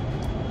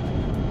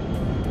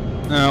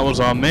 That was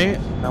on me.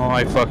 Now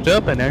I fucked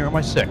up, and now you're on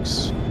my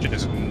 6, which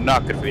is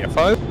not good for the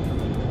F5.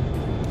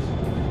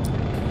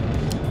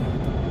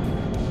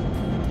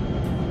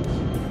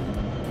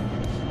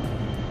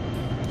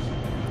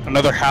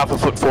 Another half a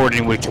foot forward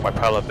and we took my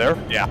pilot there.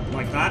 Yeah.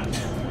 Like that?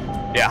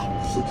 Yeah.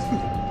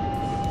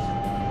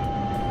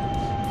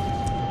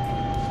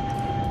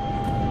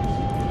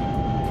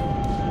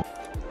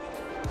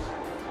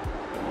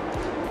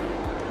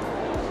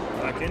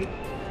 in.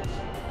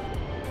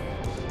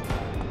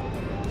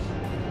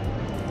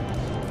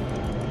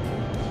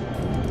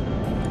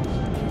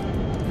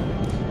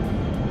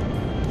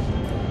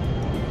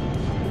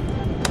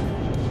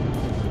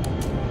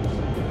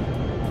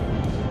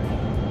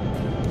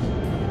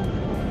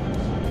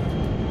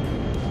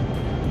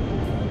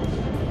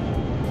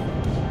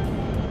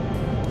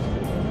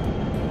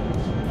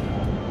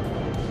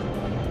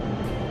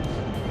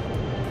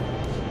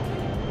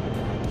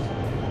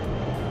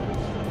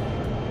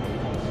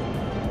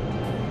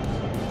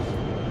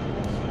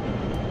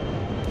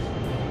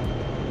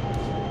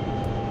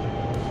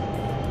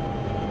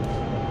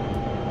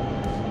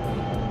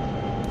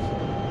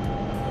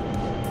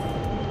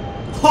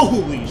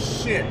 Holy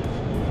shit!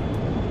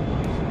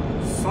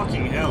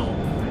 Fucking hell.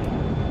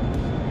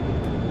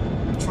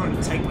 I'm trying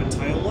to take my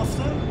tail off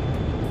though?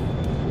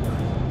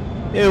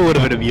 It would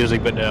have been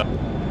amusing, but no.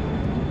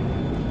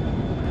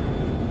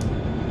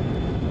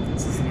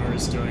 This is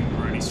Nora's doing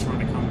right. He's trying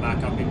to come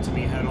back up into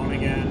me head on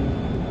again.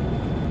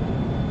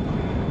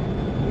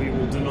 We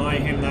will deny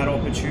him that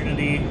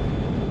opportunity.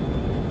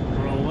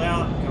 Roll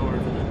out, go over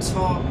the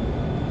top.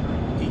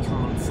 He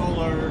can't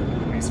follow.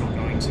 He's not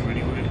going to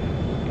anyway.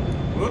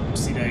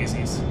 Whoopsie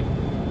daisies.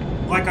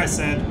 Like I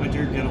said, I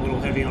do get a little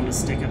heavy on the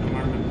stick at the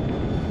moment.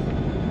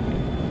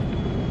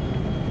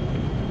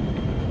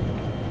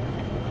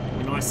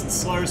 We're nice and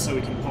slow so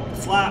we can pop the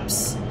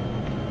flaps.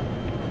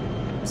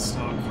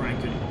 Start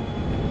cranking.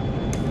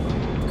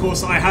 Of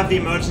course, I have the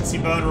emergency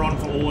burner on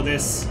for all of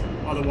this.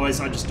 Otherwise,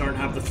 I just don't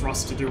have the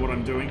thrust to do what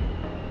I'm doing.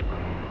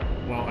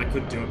 Well, I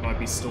could do it, but I'd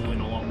be stalling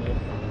a lot more.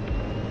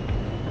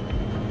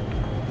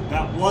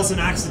 That was an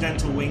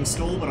accidental wing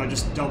stall, but I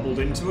just doubled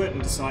into it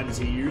and decided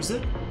to use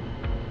it.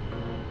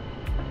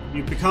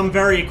 You've become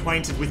very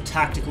acquainted with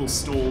tactical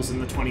stalls in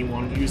the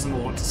 21. Use them a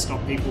lot to stop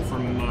people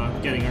from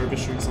getting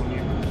overshoots on you.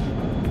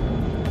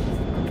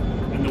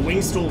 And the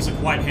wing stalls are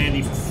quite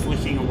handy for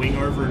flicking a wing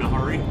over in a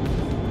hurry.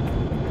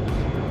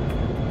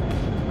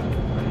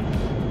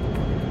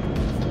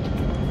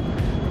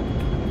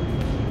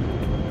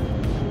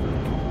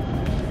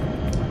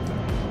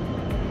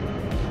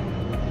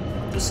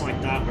 Just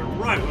like that, we're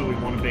right where we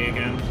want to be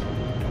again.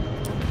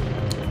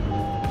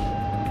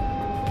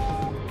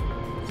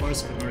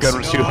 Close, but no Gun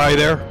was cigar. too high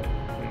there.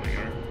 There we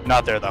go.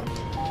 Not there, though.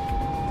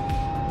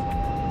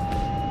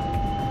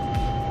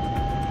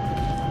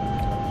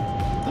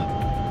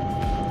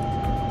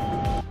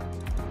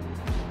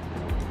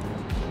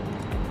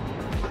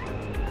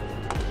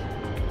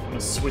 I'm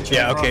gonna switch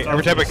Yeah, over okay. after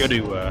Every time I this.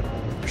 go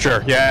to,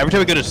 sure. Yeah, every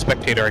time I go to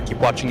Spectator, I keep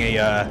watching a,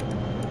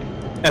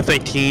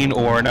 F-18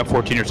 or an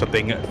F-14 or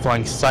something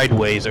flying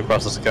sideways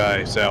across the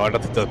sky, so I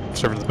don't think the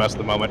server's the best at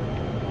the moment.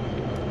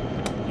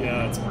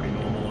 Yeah, it's pretty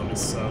normal on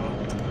this server.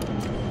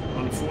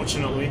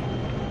 Unfortunately.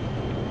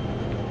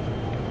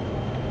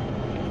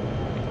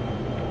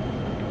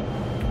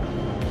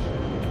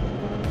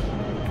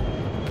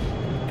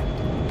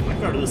 I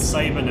go to the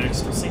Sabre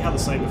next. We'll see how the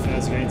Sabre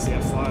fares against the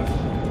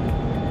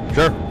F5.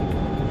 Sure.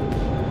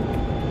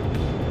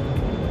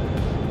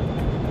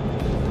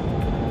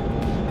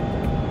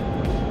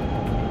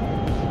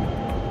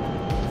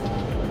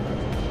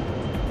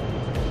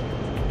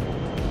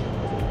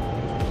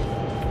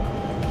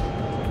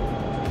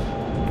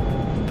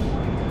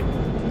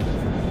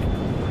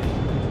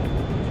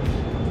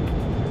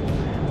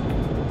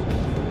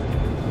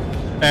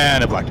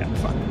 And a black down.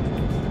 Fine.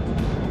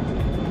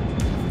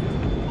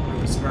 I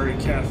was very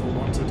careful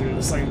not to do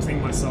the same thing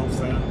myself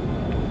there.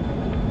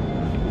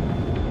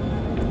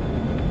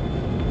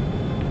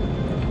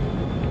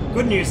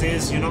 Good news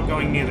is you're not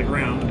going near the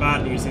ground. The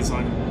bad news is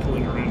I'm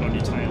pulling around on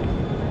your tail.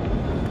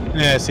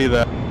 Yeah, I see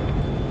that.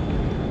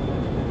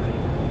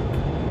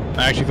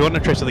 Actually, if you want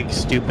to try something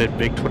stupid,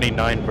 Big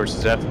 29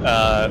 versus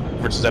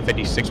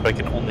F-86, but I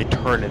can only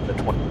turn in the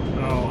 20.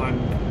 Oh, I'm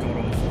god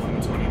awful on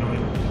the 29.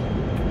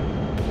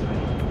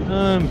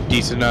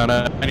 Decent on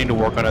it. I need to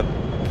work on it.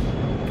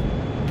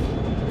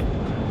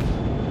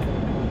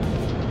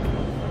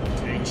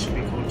 Okay, he should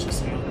be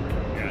conscious now.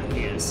 Yeah,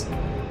 he is.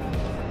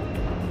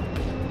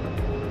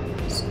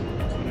 Just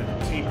gonna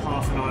keep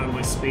half an eye on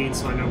my speed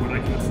so I know when I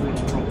can afford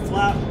to drop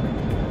flat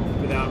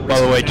without. By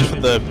the way, risking just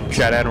for the damage.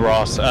 chat and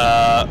Ross,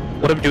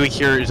 what I'm doing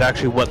here is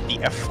actually what the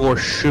F4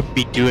 should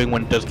be doing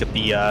when it does get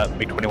the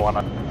MiG-21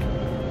 on.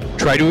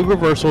 Try doing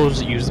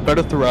reversals, use the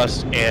better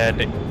thrust,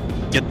 and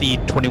get the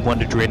 21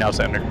 to drain out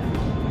center.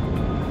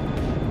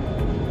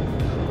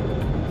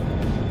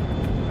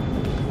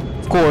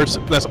 Of course,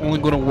 that's only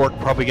going to work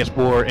probably against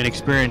more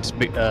inexperienced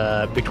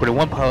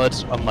MiG-21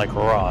 pilots, unlike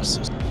Ross.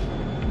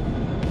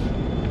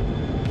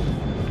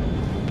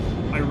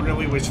 I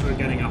really wish we were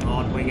getting a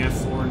hard wing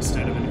F4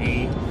 instead of an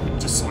E,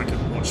 just so I could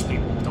watch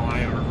people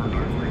die over and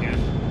over again.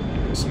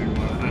 To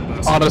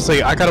adverse.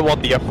 Honestly, I kind of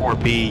want the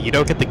F4B. You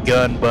don't get the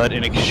gun, but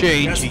in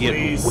exchange, Yes, you get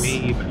please.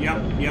 way.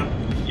 Yep.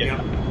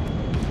 Yeah.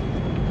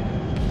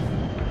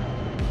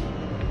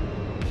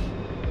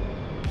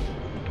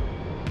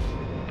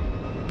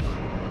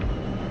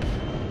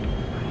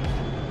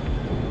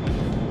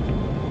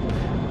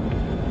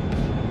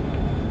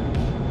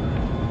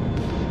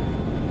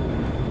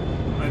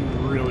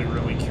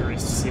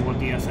 what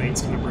the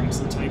F8's going to bring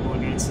to the table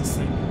against this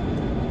thing.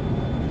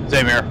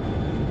 Same here.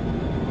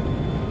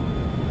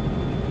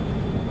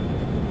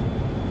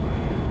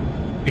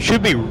 It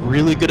should be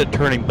really good at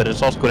turning, but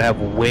it's also going to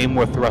have way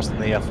more thrust than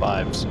the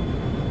F5s.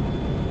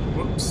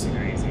 Whoops,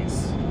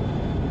 daisies.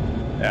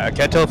 Yeah, I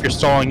can't tell if you're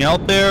stalling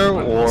out there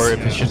or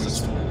if it's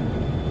just a...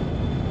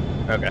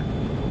 Okay.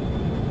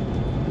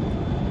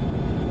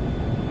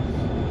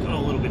 Got a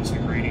little bit too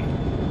greedy.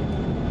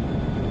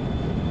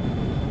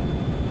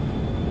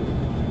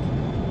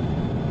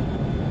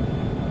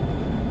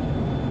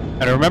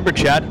 And remember,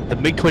 chat, the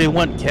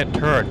MiG-21 can't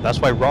turn. That's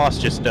why Ross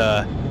just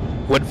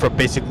went from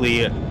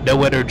basically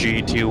no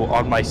energy to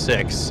on my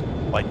 6,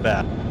 like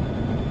that.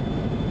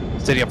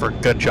 Sitting up for a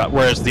gunshot.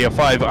 Whereas the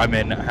F5 I'm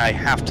in, I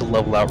have to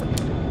level out.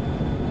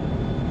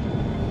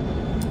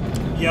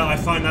 Yeah, I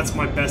find that's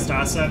my best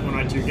asset when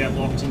I do get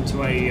locked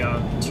into a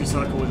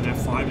 2-circle with an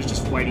F5, is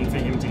just waiting for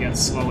him to get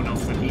slow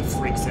enough that he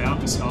freaks out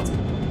and starts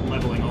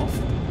leveling off.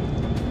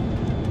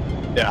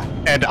 Yeah,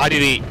 and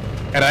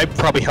I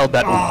probably held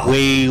that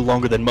way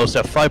longer than most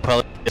F5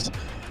 pilots.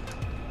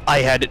 I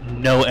had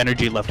no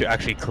energy left to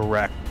actually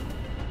correct.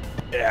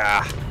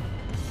 Yeah.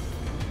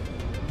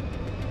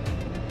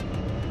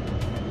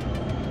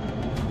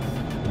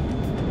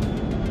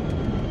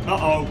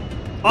 Uh-oh.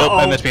 Nope,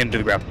 I missed me into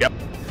the ground. Yep.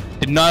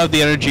 Did not have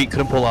the energy,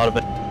 couldn't pull out of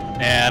it,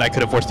 and I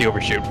could have forced the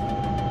overshoot.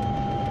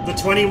 The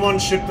 21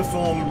 should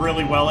perform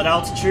really well at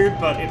altitude,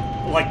 but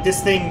like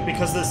this thing,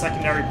 because of the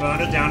secondary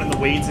burner down in the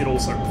weeds, it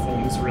also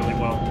performs really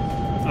well.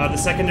 The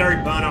secondary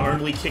burner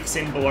only kicks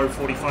in below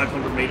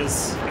 4,500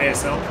 meters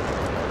ASL.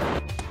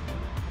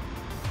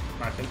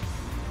 Back in.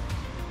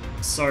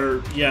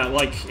 So, yeah,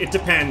 like, it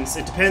depends.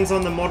 It depends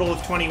on the model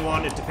of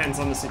 21, it depends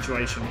on the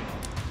situation.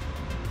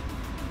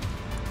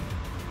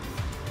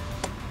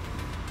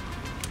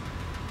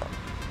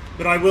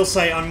 But I will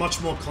say I'm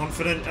much more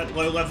confident at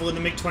low level in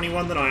the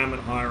MiG-21 than I am at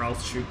higher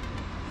altitude.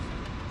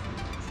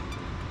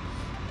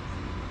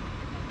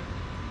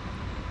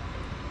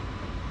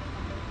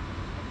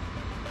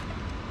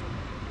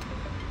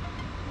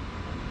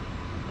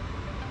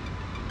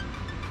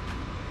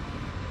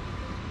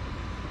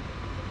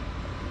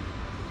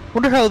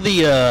 Wonder how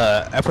the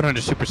F100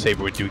 Super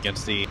Sabre would do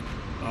against the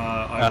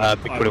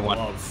MiG-21.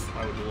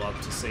 I would love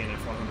to see an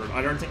F100.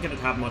 I don't think it'd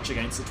have much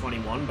against the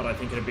 21, but I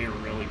think it'd be a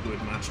really good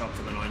matchup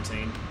for the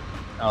 19.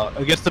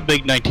 Against the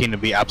big 19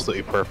 would be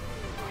absolutely perfect.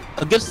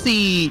 Against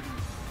the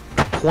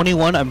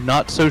 21, I'm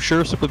not so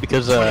sure, simply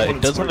because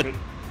it does have a...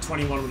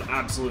 21 would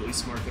absolutely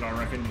smoke it, I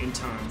reckon, in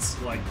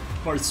turns. Like,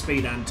 both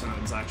speed and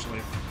turns,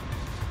 actually.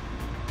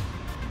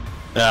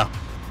 Yeah.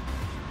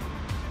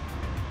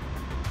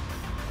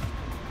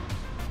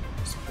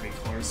 It's pretty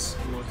close.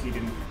 I'm lucky he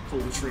didn't pull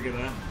the trigger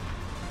there.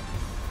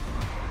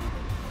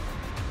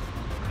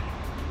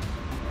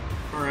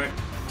 Alright,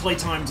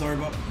 playtime's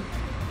over.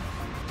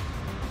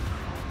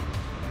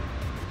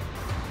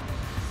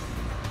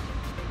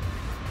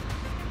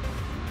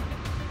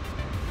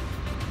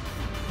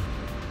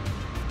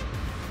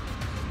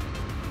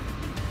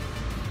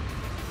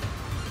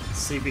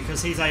 See,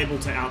 because he's able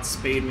to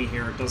outspeed me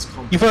here, it does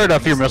complicate. You fired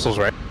off your missiles,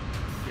 right?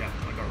 Yeah,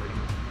 I got rid of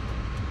him.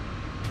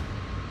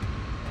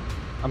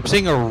 I'm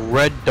seeing a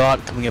red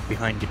dot coming up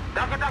behind you.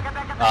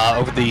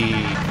 Over the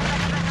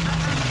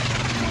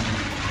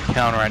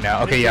town right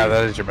now. Okay, yeah,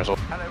 that is your missile.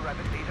 Hello,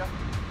 Rabbit Leader.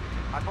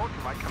 I thought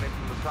you might come in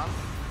from the sun.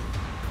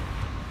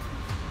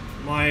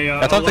 My,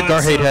 I thought the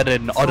Garhade had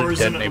an auto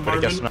detonate, but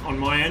I guess not. On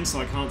my end, so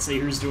I can't see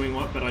who's doing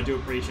what, but I do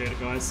appreciate it,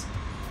 guys.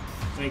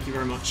 Thank you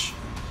very much.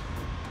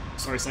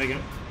 Sorry, say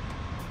again?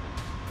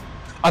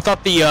 I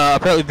thought the,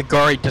 apparently the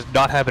Garhade does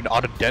not have an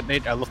auto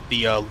detonate. I left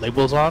the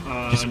labels on,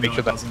 just to make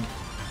sure that... doesn't.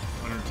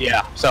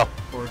 Yeah, so...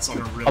 Or it's on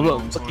a really I'm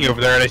long looking time.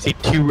 over there and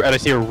I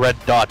see a red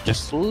dot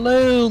just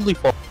slowly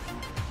fall.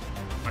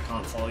 I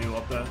can't follow you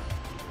up there.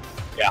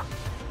 Yeah.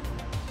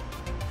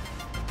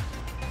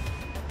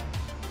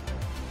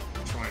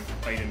 Try and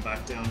bait him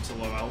back down to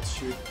low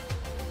altitude.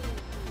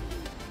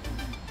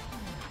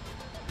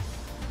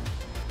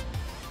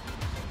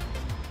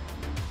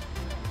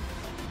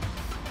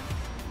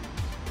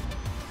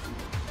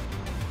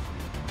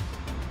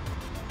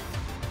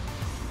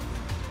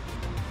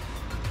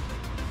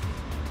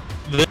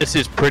 This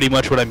is pretty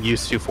much what I'm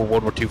used to for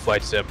World War II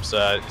flight sims,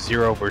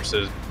 Zero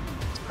versus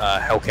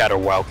Hellcat or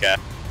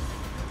Wildcat.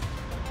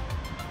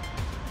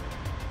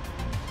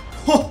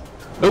 Oh!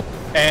 Nope.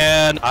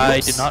 And I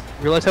did not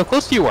realize how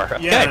close you were.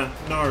 Yeah, Okay.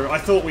 no, I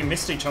thought we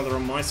missed each other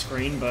on my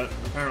screen, but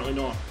apparently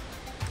not.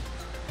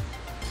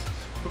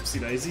 Whoopsie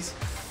daisies.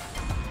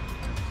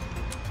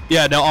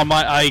 Yeah, no, on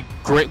my, I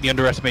greatly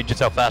underestimate just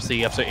how fast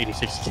the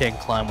F-86 can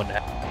climb when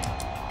that.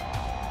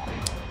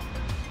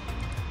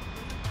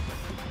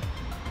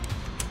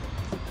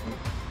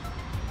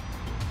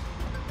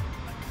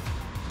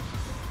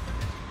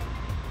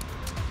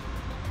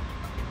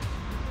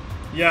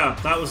 Yeah,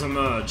 that was a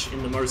merge,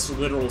 in the most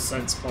literal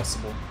sense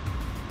possible.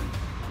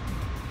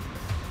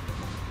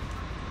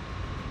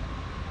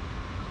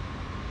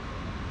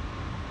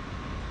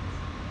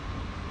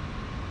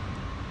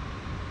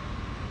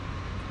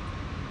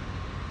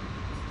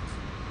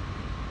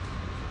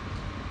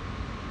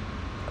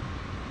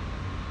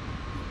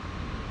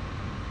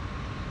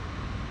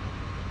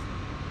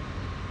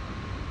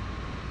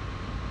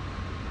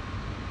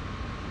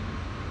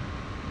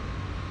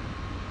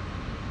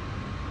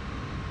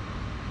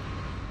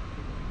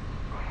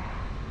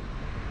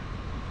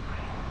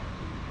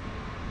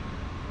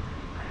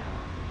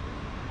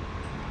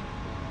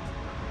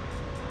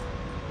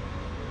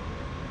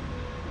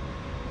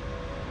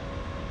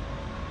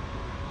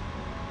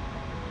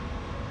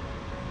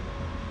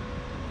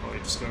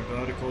 just go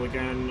vertical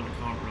again.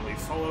 I can't really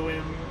follow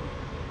him,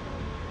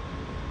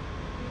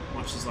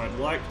 much as I'd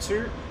like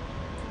to.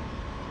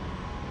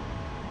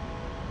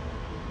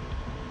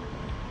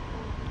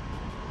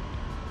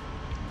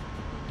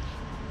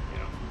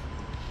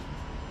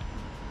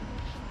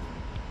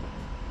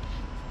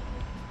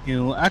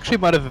 You actually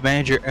might have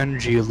managed your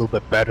energy a little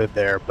bit better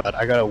there, but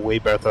I got a way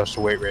better thrust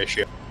to weight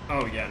ratio.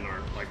 Oh yeah, no,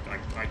 like,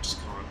 I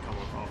just can't come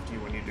up after you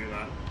when you do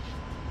that.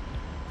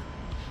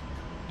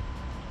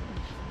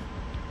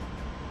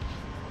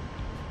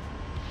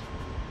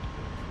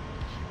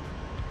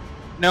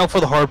 Now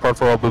for the hard part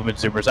for all movement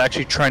zoomers,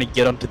 actually trying to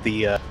get onto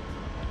the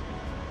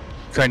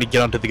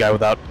guy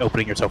without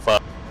opening yourself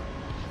up.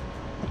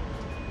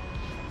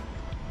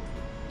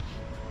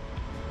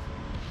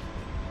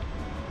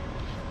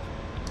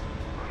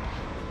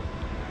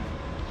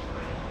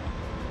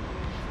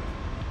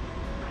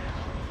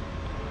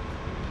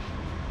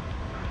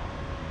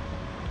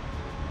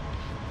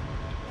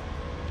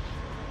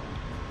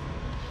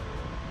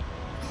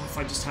 If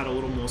I just had a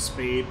little more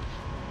speed.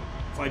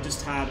 If I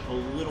just had a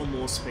little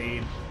more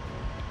speed.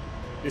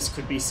 This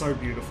could be so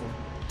beautiful.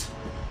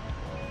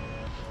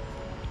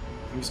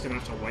 I'm just gonna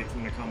have to wait for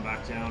him to come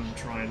back down and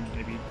try and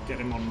maybe get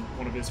him on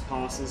one of his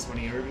passes when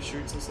he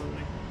overshoots or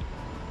something.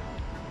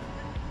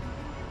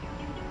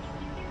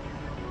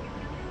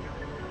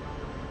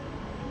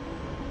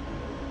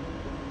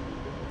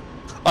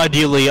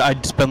 Ideally,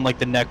 I'd spend like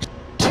the next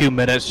 2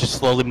 minutes just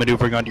slowly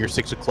maneuvering onto your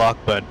 6 o'clock,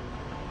 but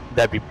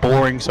that'd be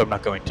boring, so I'm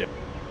not going to.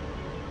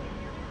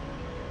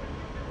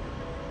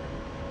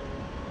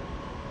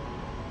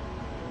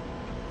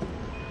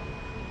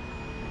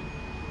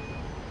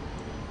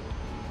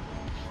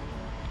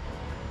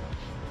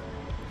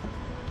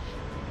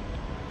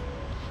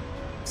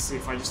 See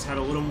if I just had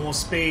a little more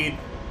speed,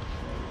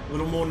 a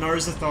little more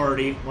nose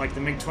authority, like the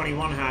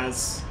MiG-21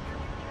 has,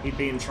 he'd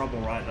be in trouble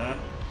right there.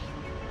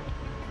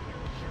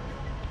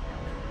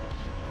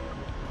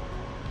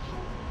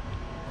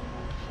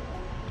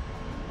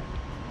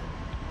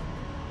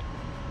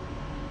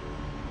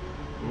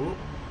 Ooh,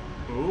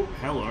 ooh,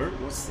 hello,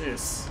 what's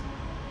this?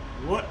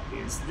 What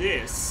is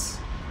this?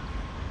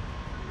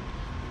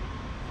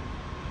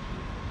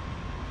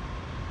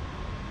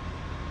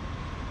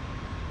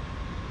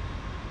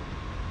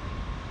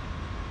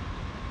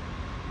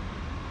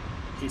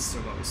 He's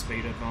still got the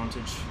speed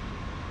advantage.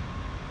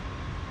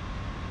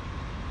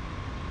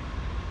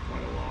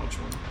 Quite a large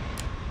one.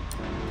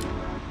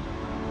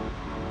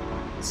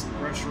 Get some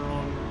pressure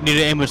on. Need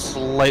to aim it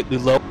slightly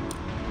low. A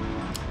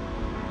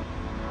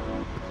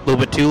little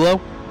bit too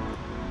low?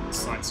 The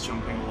sight's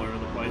jumping all over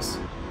the place.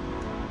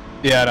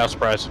 Yeah, no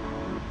surprise.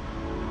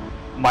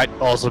 Might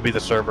also be the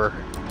server.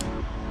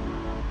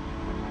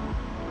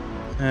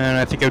 And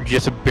I think I'm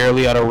just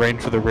barely out of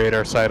range for the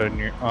radar sight on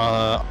your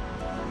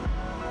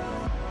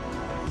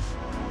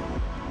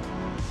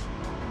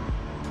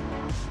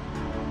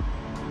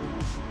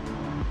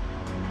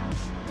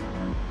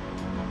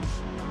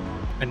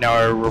and now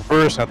I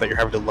reverse, not that you're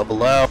having to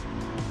level out.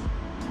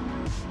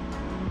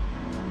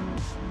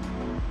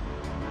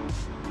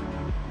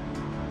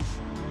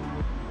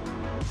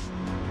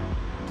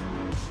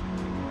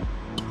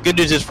 Good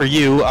news is for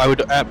you, I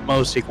would at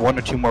most take 1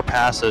 or 2 more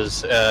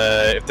passes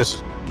if this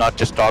is not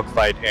just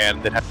dogfight,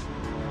 and then have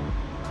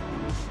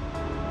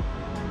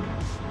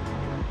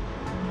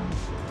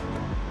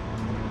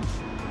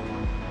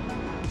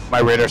my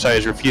radar sight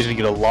is refusing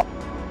to get a lock.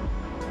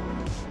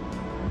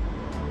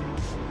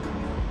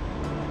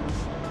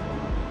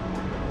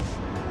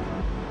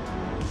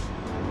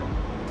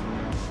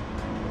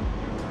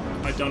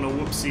 I've done a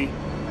whoopsie.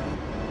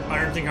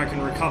 I don't think I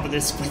can recover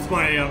this with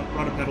my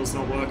rudder pedals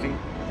not working.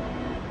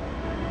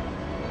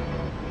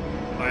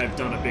 I have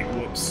done a big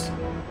whoops.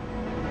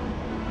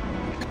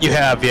 You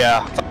have,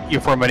 yeah.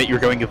 You for a minute you were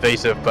going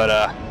evasive, but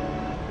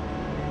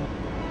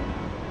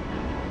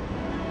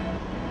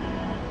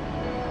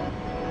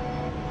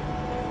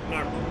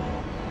No.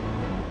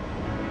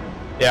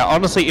 yeah,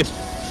 honestly, if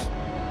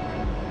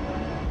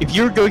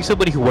you were going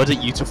somebody who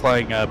wasn't used to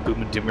flying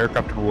boom and doom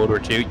aircraft in World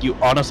War II, you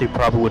honestly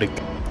probably would have.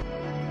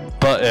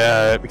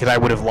 But because I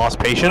would have lost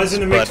patience,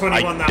 in a but MiG-21,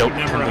 I that don't would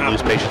never tend to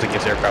lose happen. patience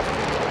against aircraft.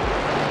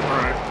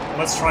 Alright,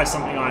 let's try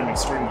something I'm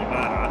extremely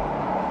bad at.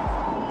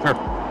 Sure.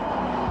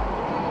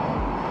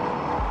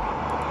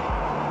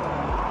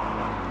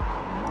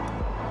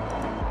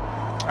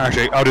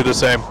 Actually, I'll do the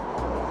same. Oh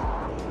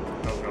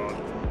god.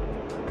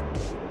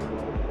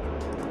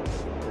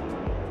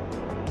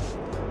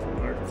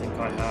 I don't think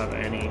I have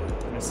any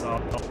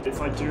missile. If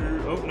I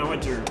do... Oh, no I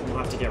do. We'll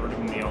have to get rid of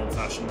them the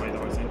old-fashioned way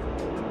though, I think.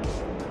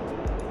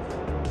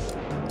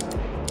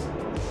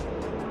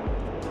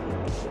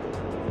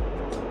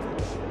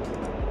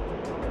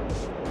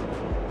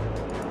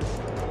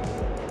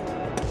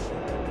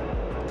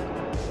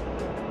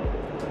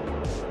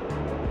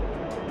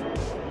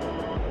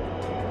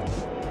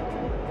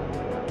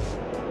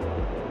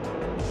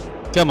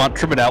 Come on,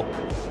 trim it out.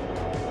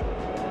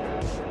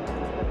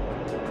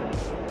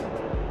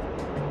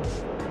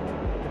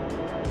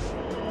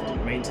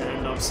 Didn't mean to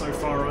end up so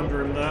far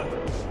under him there.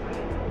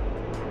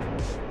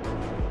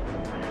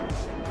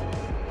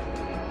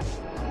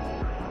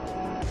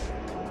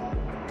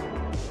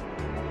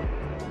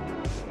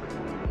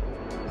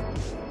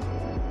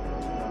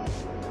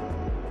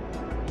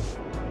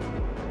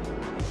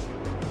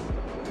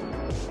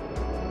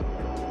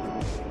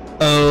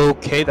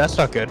 Okay, that's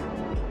not good.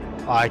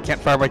 I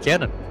can't fire my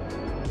cannon.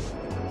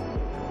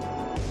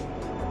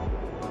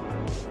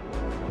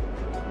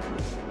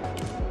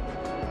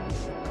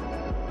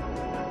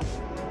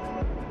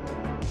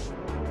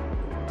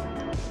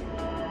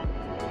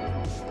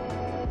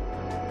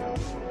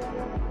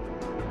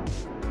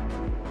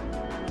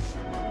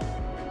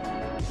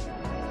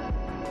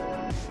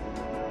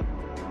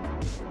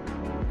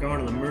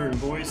 Going to the moon,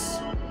 boys.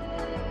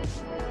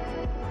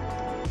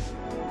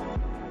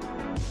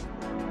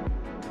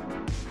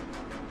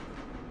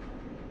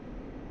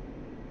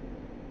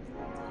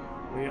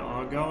 We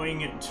are going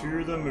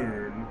to the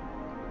moon.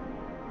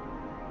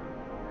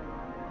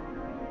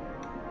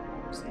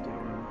 What's he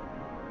doing?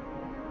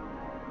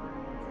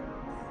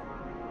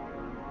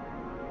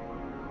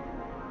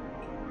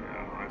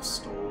 Yeah, I've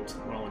stalled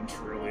well and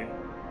truly.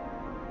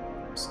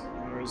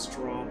 Where's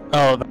drop?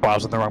 Oh, I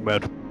was in the wrong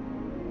mode.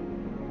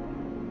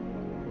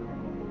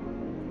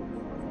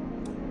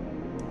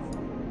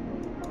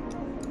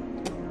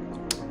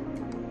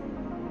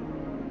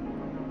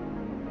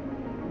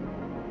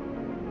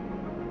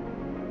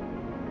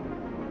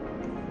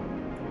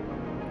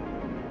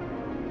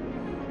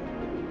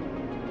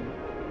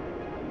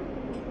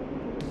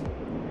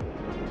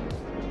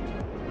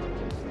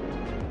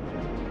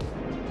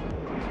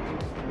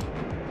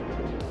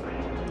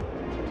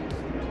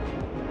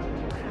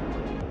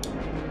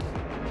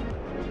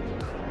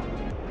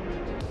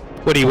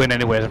 What do you win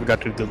anyways? I forgot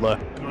to do good luck.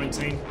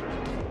 19.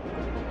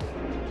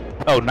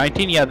 Oh,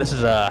 19? Yeah, this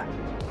is a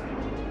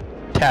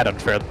tad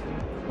unfair.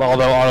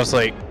 Although,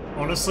 honestly...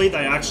 Honestly,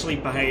 they actually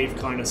behave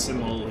kind of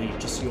similarly,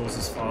 just yours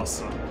is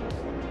faster.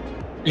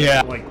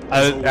 Yeah, Like,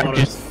 there's a lot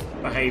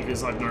of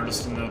behaviors I've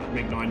noticed in the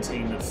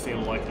MiG-19 that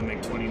feel like the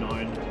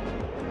MiG-29.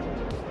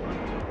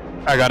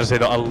 I gotta say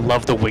though, I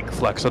love the wing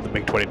flex of the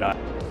MiG-29.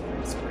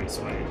 It's pretty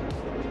sweet.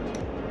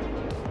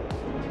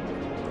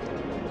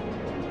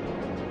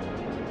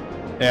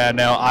 Yeah,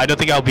 no, I don't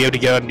think I'll be able to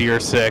get onto your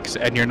 6,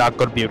 and you're not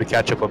going to be able to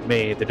catch up with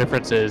me. The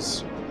difference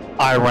is,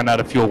 I run out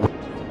of fuel.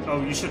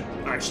 Oh, you should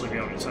actually be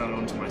able to turn it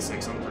onto my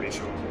 6, I'm pretty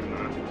sure.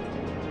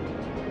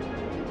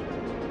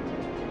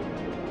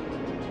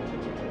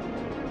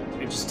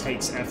 It just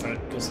takes effort,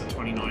 because the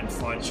 29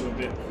 fights you a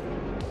bit.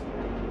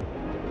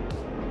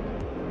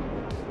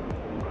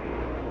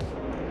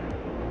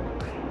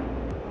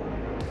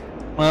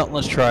 Well,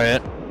 let's try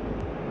it.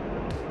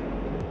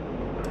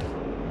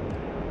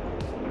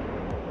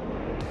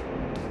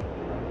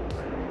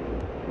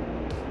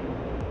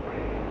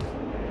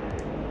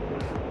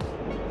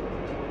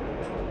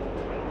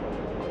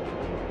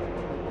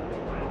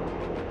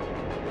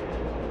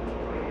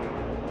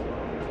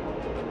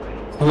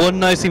 One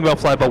nice thing about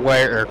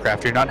fly-by-wire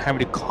aircraft, you're not having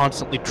to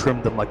constantly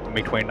trim them like the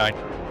MiG-29.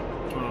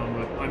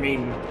 I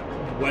mean,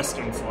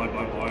 Western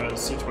fly-by-wire,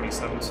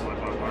 C-27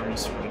 fly-by-wire, and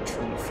just trying to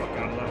trim the fuck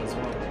out of that as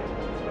well.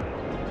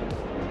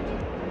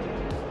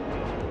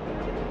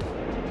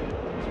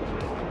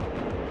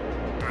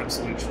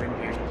 Absolute trim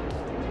here.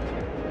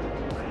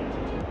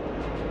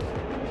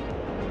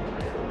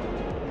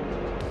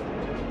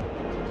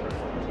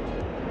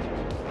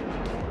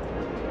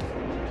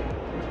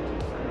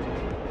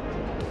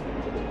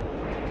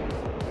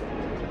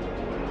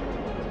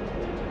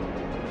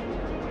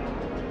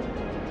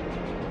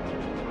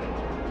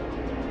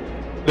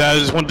 That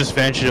is one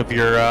disadvantage of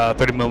your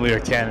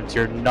 30mm cannons.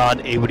 You're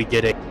not able to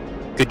get a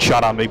good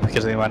shot on me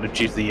because of the amount of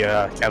G's the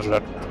cannons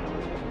are,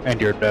 and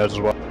your nose as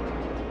well.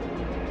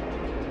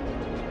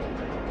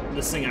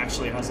 This thing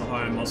actually has a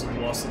higher muzzle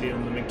velocity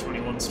than the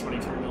MiG-21's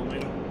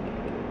 23mm.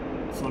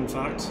 Fun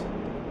fact.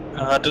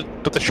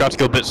 Don't the shots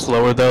go a bit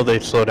slower though? They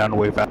slow down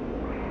way fast. Yeah,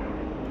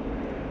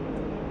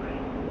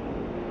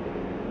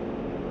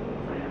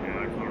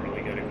 I can't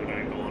really get a good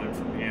angle on it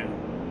from here.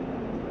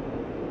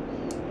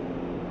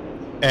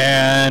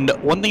 And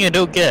one thing I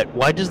don't get,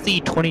 why does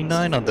the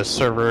 29 on this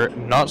server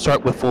not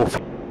start with full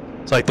fuel?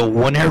 It's like the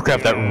one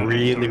aircraft that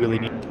really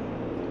needs.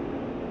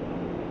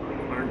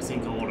 I don't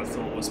think a lot of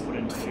thought was put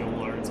into fuel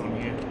loads on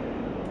here.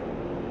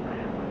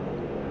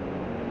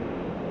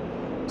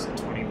 So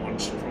 21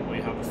 should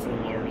probably have a full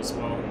load as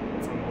well,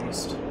 if I'm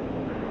honest.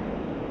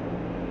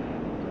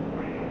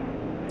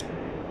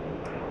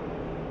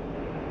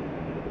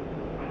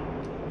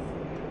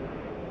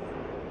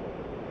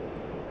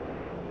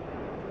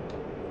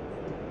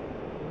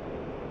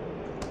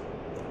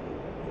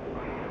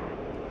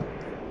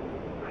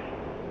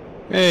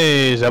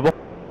 Hey, Zebel.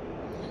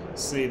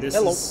 See, this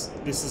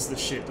is the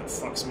shit that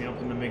fucks me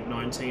up in the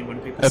MiG-19 when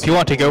people. If you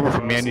want to take over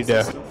from me, I and need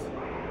to stuff.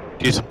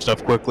 do some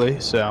stuff quickly.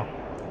 So.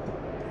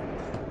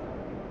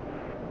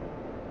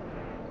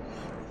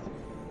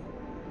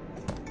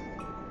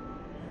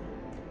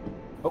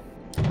 Oh,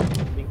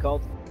 being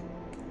called.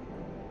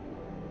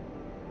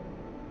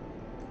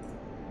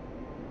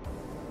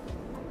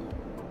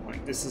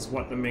 Like, this is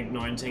what the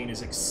MiG-19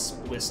 is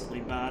explicitly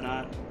bad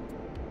at.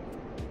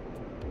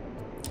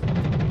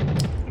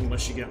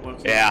 Unless you get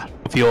lucky. Yeah,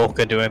 fuel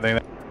could do anything.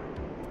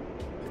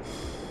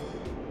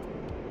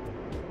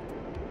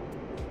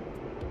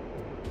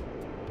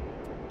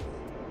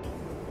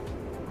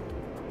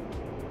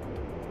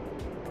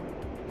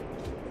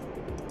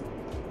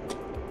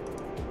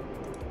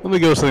 Let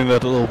me go with something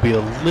that will be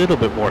a little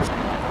bit more.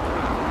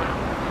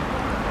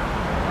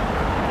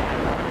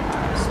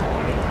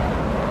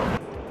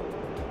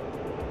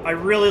 I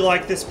really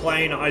like this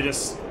plane,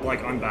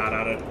 I'm bad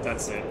at it,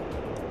 that's it.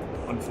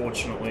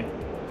 Unfortunately.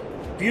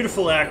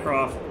 Beautiful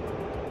aircraft,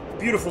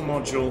 beautiful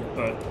module,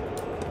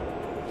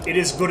 but it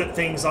is good at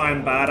things I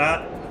am bad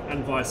at,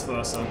 and vice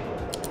versa.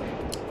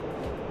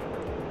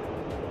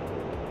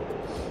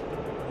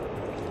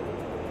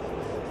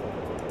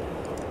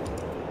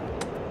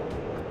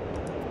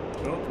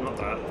 Oh, not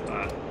that.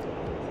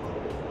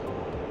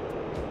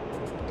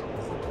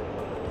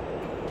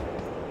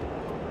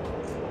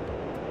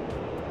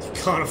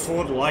 Can't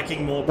afford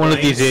liking more planes. One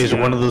of these days,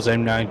 yeah. one of those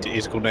M9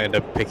 is going to end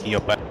up picking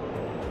up.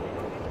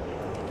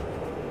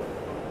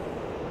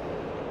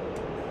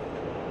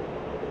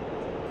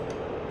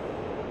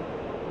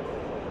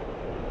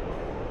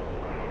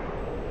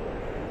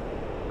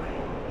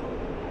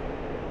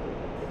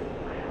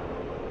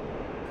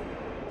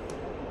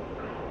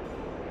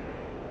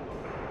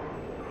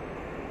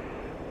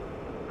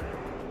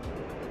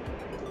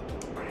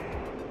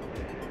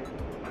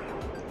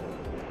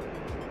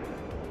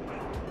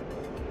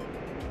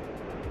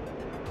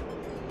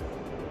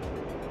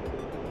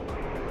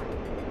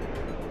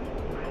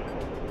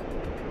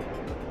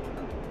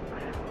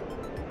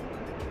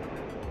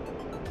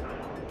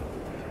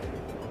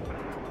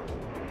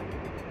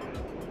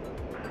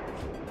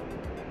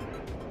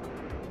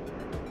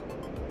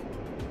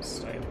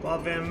 Stay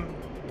above him.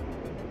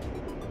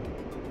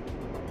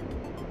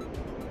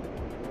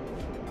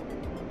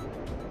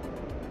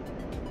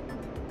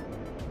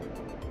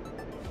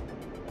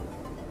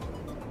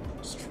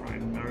 Just try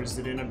and nose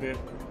it in a bit.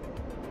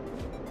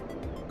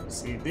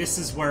 See, this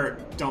is where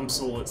it dumps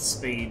all its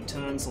speed,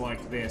 turns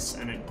like this,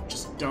 and it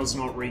just does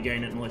not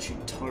regain it unless you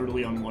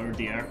totally unload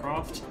the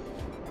aircraft,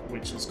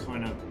 which is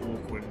kind of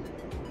awkward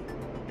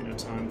in a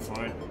turn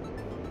fight.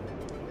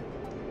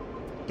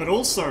 But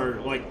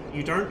also, like,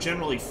 you don't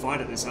generally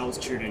fight at this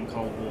altitude in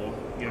Cold War.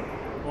 You're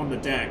on the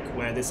deck,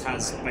 where this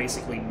has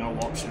basically no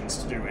options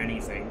to do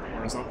anything,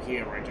 whereas up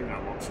here, I do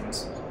have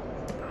options.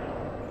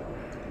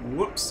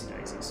 Whoops,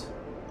 daisies.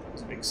 That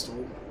was a big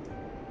stall.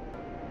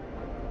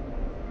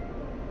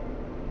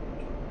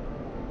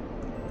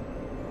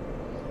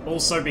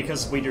 Also,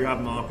 because we do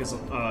have markers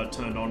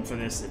turned on for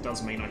this, it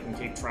does mean I can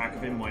keep track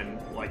of him when,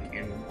 like,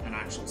 in an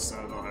actual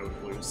server, I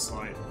would lose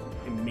sight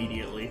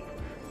immediately.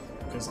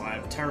 Because I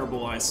have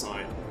terrible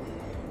eyesight.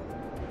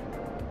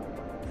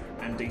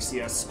 And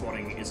DCS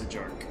spotting is a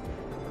joke.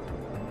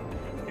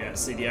 Yeah,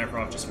 see, the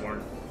aircraft just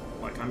won't...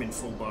 Like, I'm in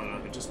full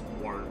burner, it just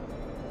won't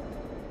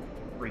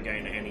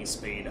regain any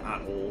speed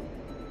at all.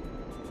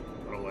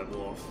 Gotta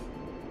level off.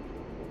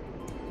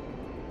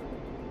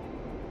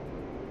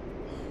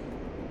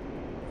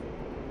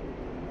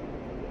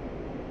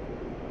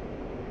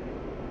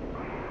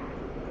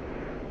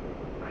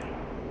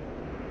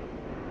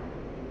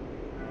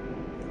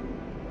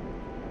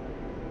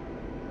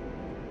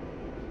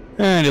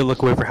 And you'll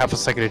look away for half a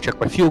second to check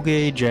my fuel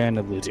gauge, and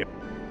I lose you.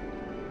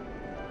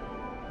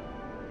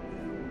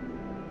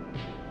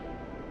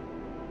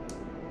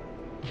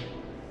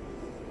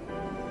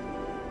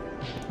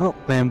 Oh,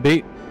 plan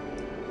B.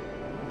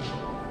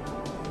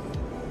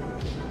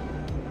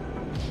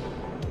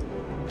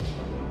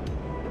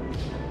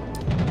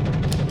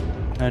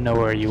 I know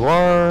where you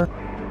are.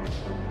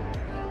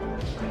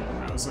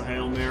 That was a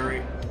Hail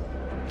Mary.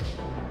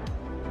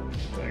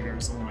 There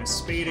goes all my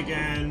speed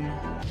again.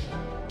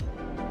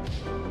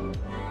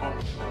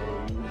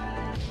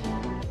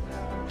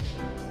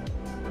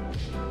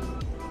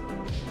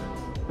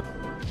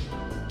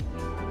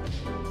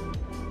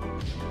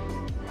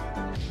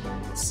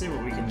 Let's see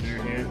what we can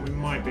do here. We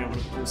might be able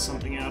to pull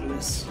something out of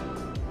this.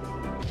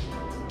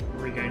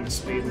 Regain the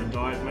speed and the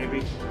dive,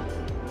 maybe.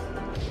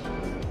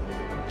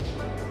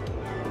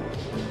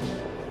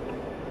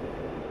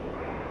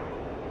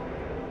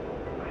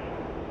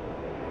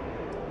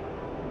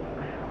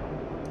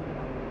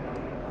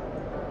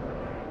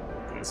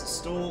 There's a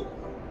stall.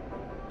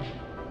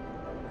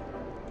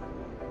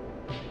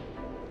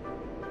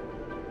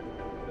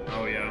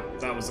 Oh yeah,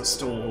 that was a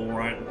stall,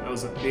 alright. That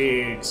was a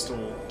big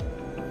stall.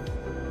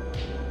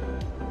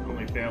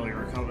 Only barely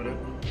recovered it.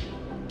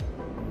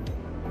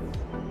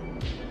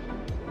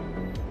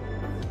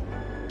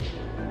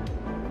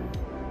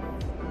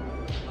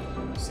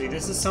 See,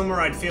 this is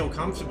somewhere I'd feel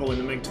comfortable in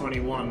the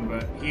MiG-21,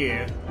 but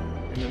here,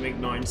 in the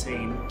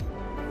MiG-19...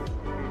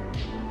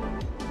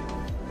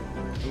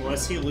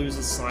 Unless he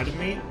loses sight of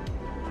me,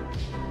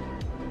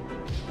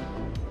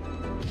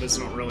 there's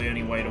not really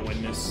any way to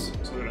win this.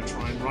 So we're gonna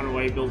try and run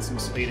away, build some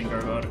speed, and go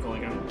vertical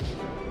again.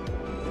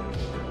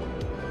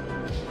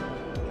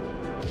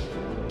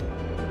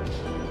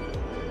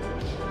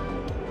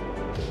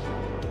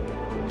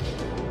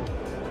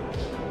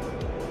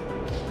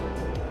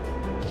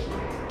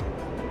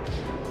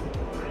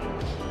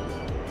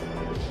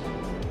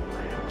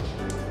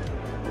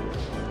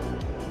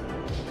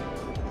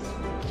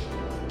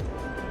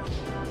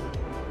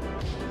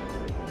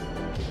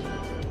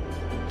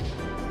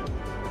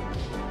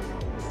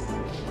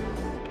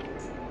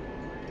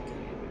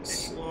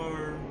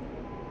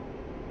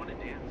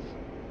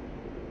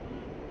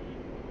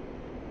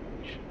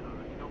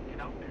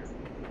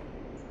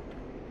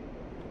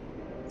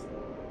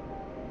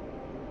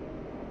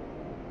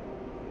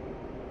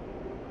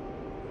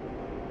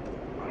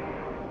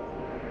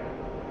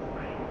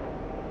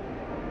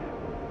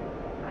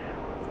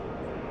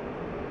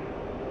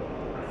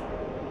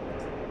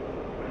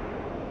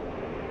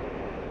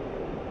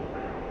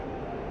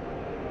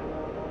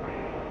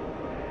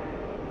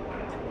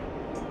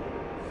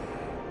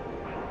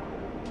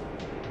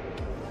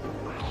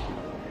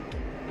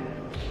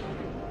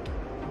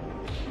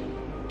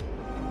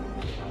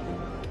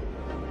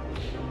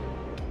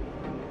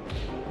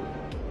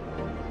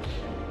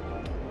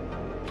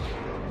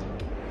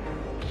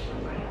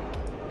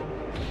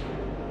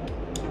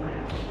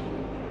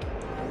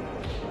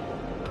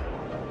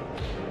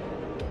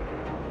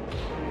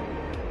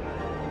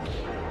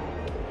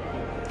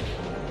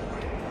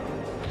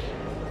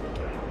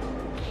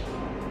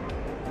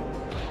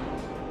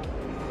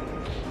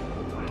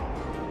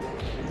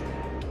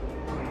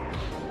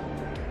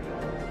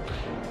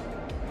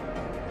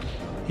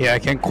 Yeah, I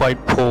can't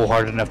quite pull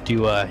hard enough to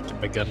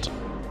get my guns.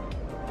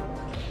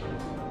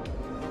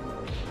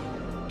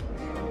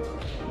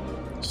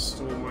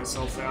 Stall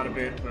myself out a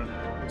bit, but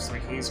looks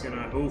like he's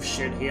gonna... Oh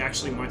shit, he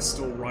actually might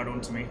stall right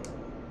onto me.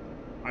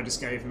 I just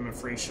gave him a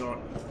free shot.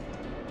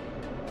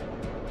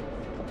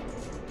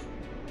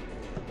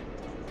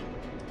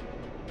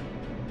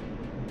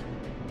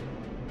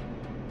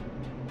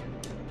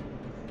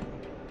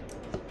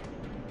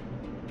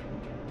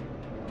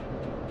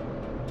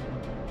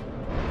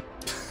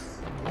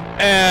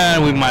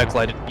 And we might have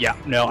collided. Yeah,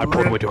 no, I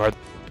pulled way too hard.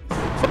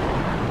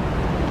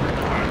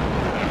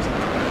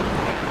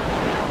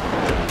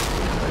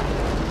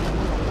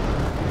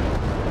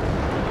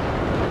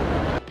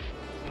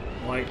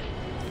 Like,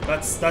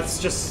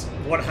 that's just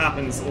what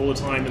happens all the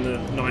time in the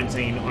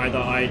 19. Either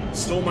I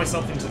stall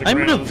myself into the I'm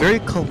ground... in a very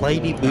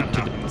collidey or that mood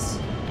today. happens.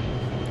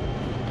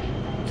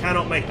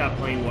 Cannot make that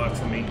plane work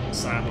for me,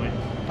 sadly.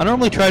 I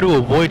normally try to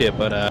avoid it,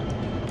 but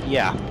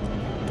yeah.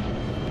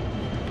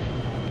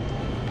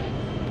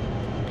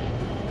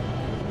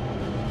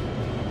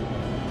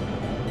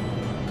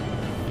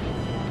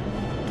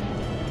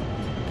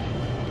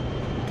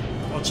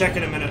 I'll check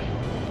in a minute.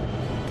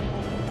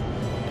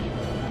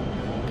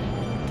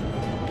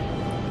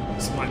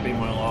 This might be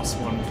my last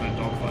one for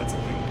Dofights, I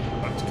think.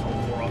 I'll back to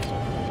Cold War after.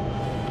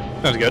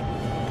 Sounds good.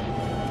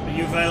 Are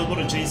you available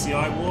to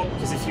GCI Warp?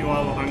 Because if you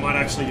are, I might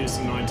actually do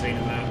some 19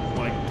 in that.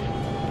 Like,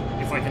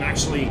 if I can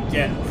actually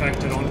get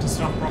vectored onto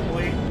stuff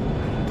properly,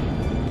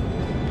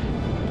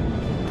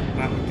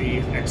 that would be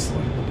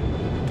excellent.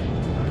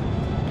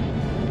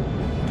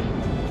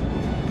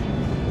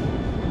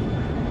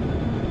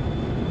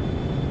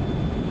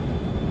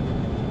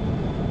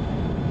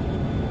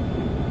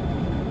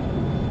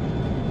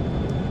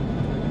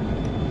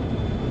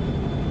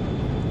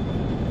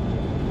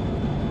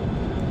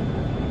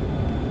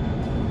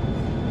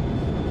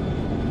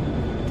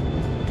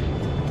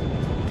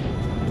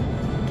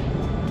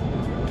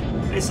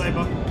 Hey,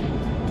 Sabre.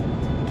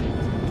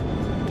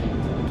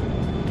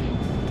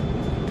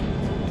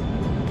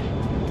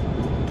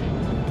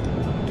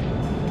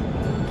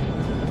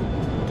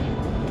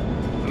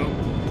 Oh,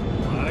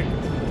 lag.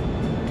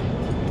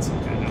 It's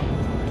okay now.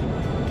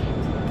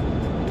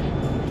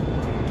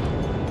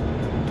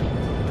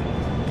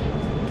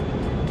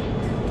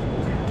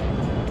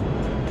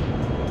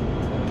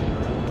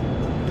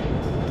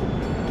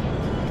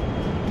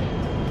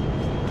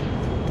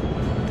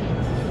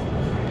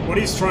 What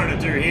he's trying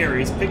to do here,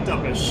 he's picked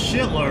up a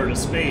shitload of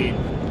speed.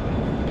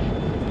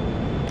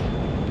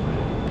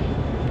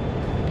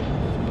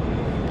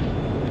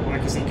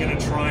 Like, is he gonna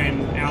try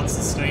and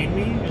out-sustain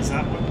me? Is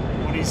that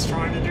what he's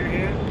trying to do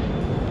here?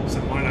 Because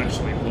it might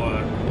actually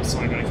work. So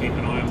I gotta keep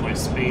an eye on my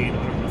speed.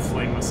 I don't want to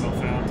flame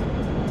myself out.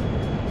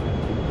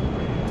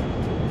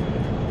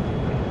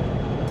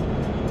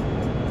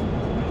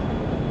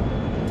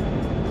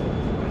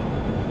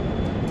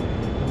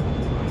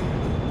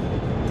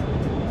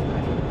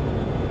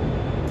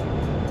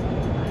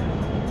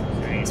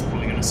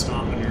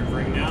 Start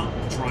maneuvering now,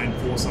 try and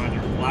force either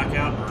a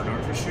blackout or an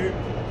overshoot,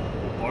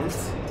 or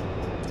both.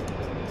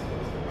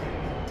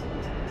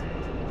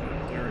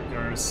 There it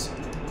goes.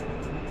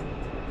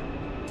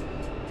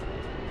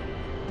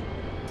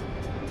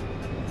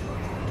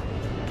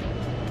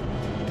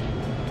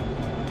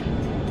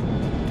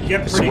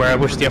 Yep, This is where I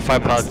wish the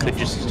F5 pod could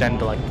just extend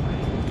to like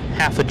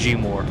half a G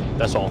more.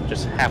 That's all,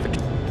 just half a G.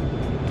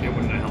 It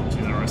wouldn't have helped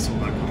you there, I saw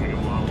that coming a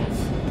while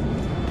off.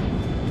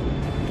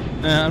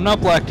 I'm not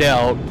blacked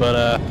out,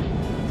 but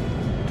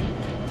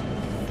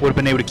would have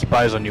been able to keep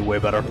eyes on you way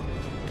better.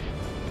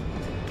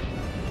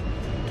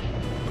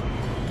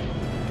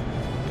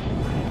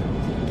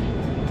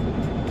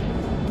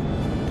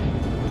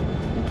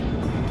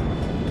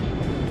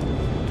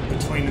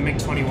 Between the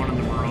MiG-21 and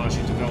the Mirage,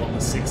 you develop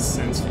a sixth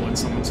sense for when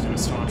someone's going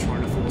to start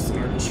trying to force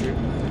an overshoot.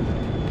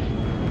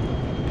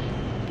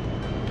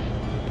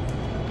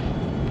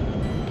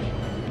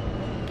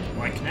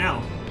 Like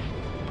now.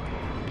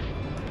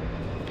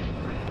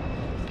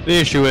 The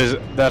issue is,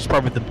 that's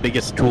probably the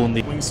biggest tool in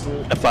the Wing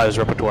stall. F5's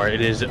repertoire.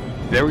 It is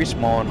very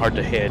small and hard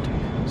to hit,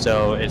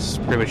 so it's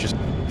pretty much just,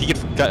 if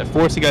you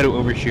force a guy to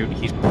overshoot,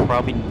 he's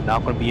probably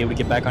not going to be able to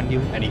get back on you,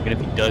 and even if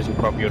he does, you'll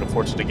probably be able to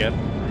force it again.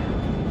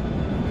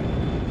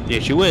 The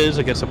issue is,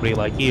 against somebody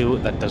like you,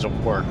 that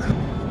doesn't work.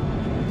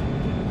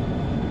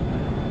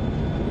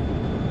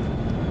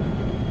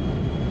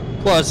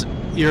 Plus,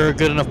 you're a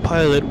good enough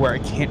pilot where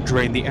it can't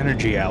drain the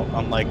energy out,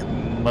 unlike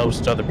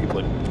most other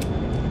people.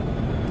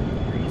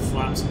 Bring the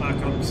flaps back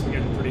up because we're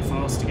getting pretty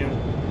fast again.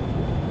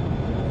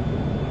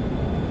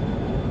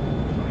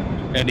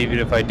 And even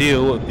if I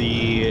do,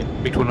 the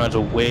MiG-21 has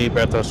a way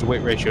better thrust to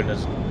weight ratio than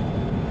this. A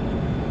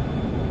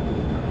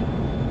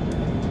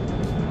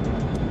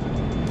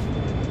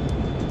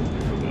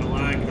bit of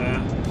lag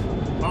there.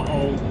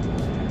 Uh-oh.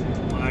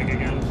 Lag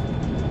again.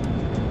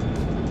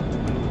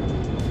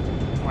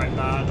 Quite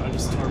bad, I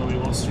just totally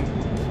lost you.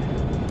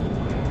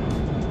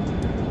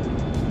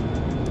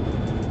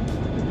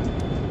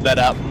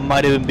 That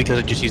might have been because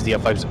I just used the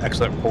F5's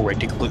excellent pull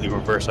rate to completely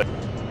reverse it.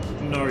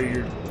 No,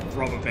 you're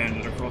rubber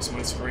banded across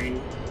my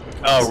screen.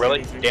 Oh,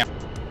 really? Damn.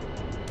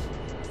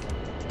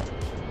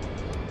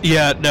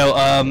 Yeah, no,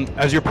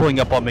 as you're pulling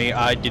up on me,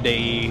 I did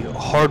a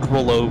hard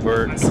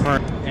rollover,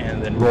 turn,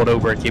 and then rolled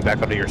over and came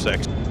back onto your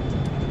 6.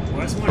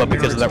 But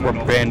because of that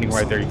rubber banding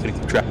right there, you couldn't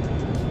keep track.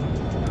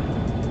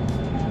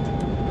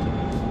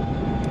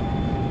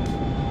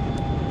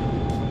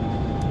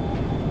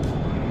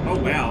 Oh,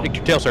 wow. Take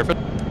your tail surfing.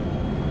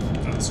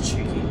 That's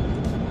cheeky.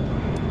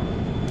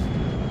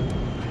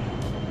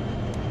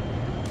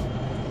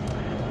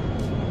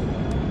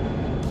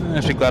 I'm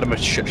actually glad I'm a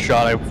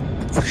shot.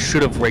 I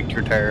should have raked your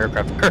entire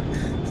aircraft.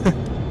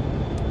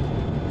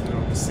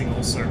 This thing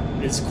also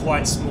is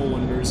quite small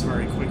and moves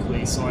very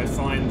quickly, so I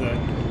find that,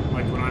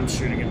 like, when I'm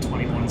shooting at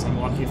 21s,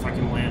 I'm lucky if I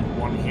can land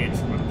one hit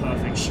from a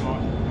perfect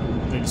shot.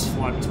 They just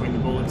fly between the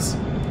bullets.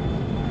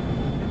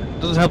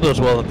 It doesn't help as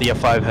well that the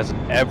F5 has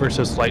an ever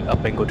so slight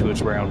up angle to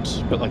its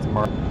rounds, but like the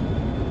Mirage.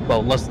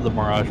 Well, less than the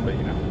Mirage, but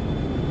you know.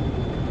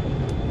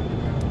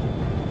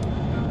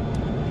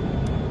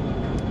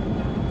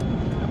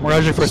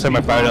 Mirage, the first time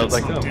I fired it, I was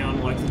like, oh.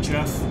 Down like the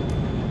Jeff.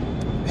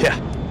 Yeah.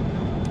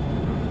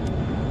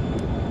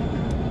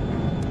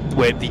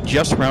 Wait, the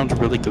just rounds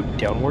really go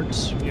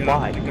downwards? Yeah,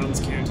 Why? the gun's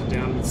canted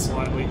downwards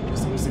slightly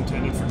because it was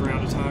intended for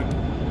ground attack.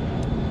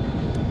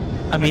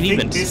 I mean,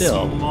 even this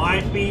still.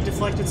 might be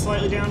deflected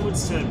slightly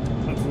downwards to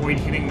avoid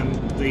hitting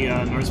the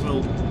nose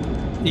wheel.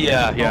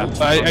 Yeah, yeah.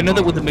 I know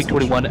that with the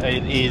MiG-21,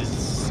 it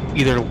is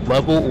either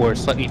level or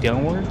slightly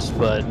downwards,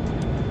 but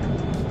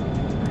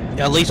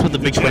at least with the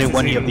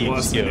MiG-21, you have the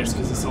excuse.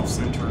 Because it's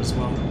off-center as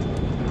well.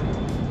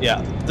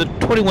 Yeah, the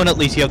 21 at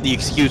least you have the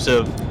excuse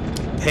of,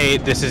 hey,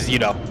 this is, you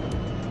know.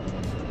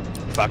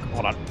 Fuck,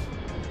 hold on.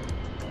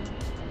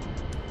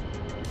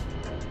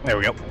 There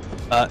we go.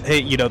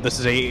 Hey, you know, this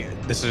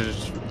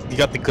is, you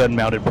got the gun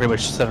mounted pretty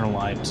much center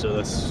line, so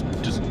that's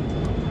just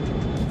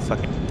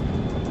fucking.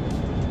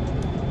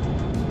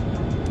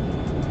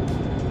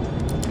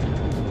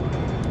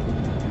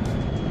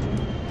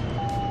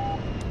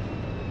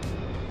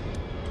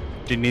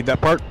 Do you need that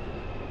part?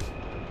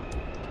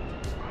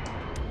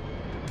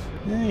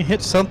 Yeah, you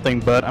hit something,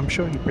 but I'm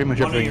showing pretty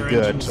much everything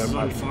good. So I'm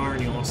on fire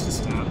and you lost a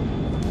stat.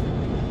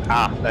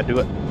 Ah, that do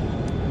it.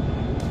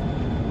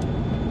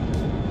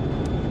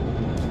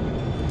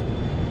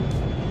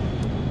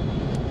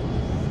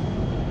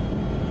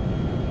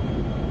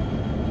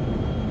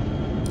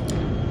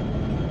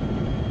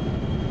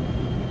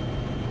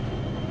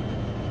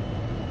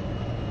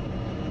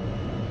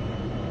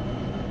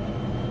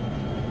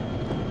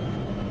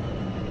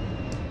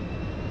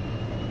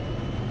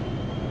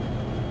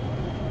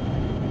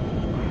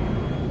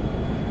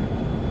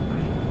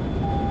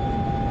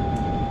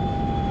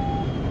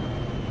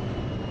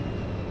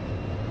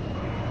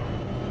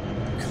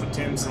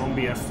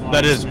 Zombie F5.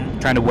 That is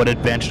kind of what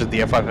advantage of the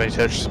F5 has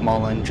such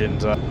small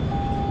engines.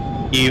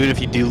 Even if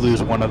you do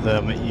lose one of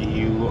them,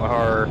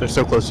 they're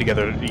so close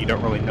together you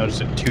don't really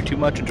notice it too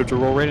much in terms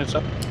of roll rate and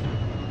stuff.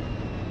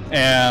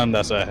 And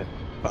that's a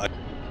bug.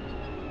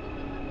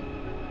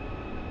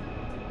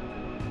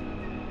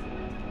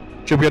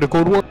 Should we have a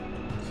Cold War?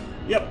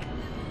 Yep.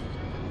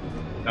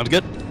 Sounds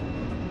good.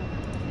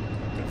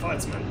 Good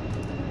fights, man.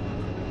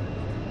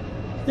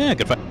 Yeah,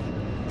 good fight.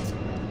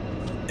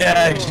 Yeah,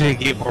 I actually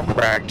get more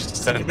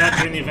practice. Get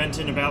back doing the event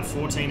in about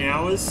 14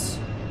 hours.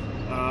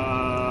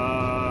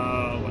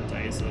 What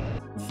day is it?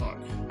 Fuck.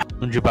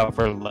 I'll jump out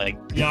for like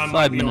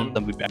 5 minutes,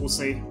 then we'll be back. We'll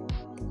see.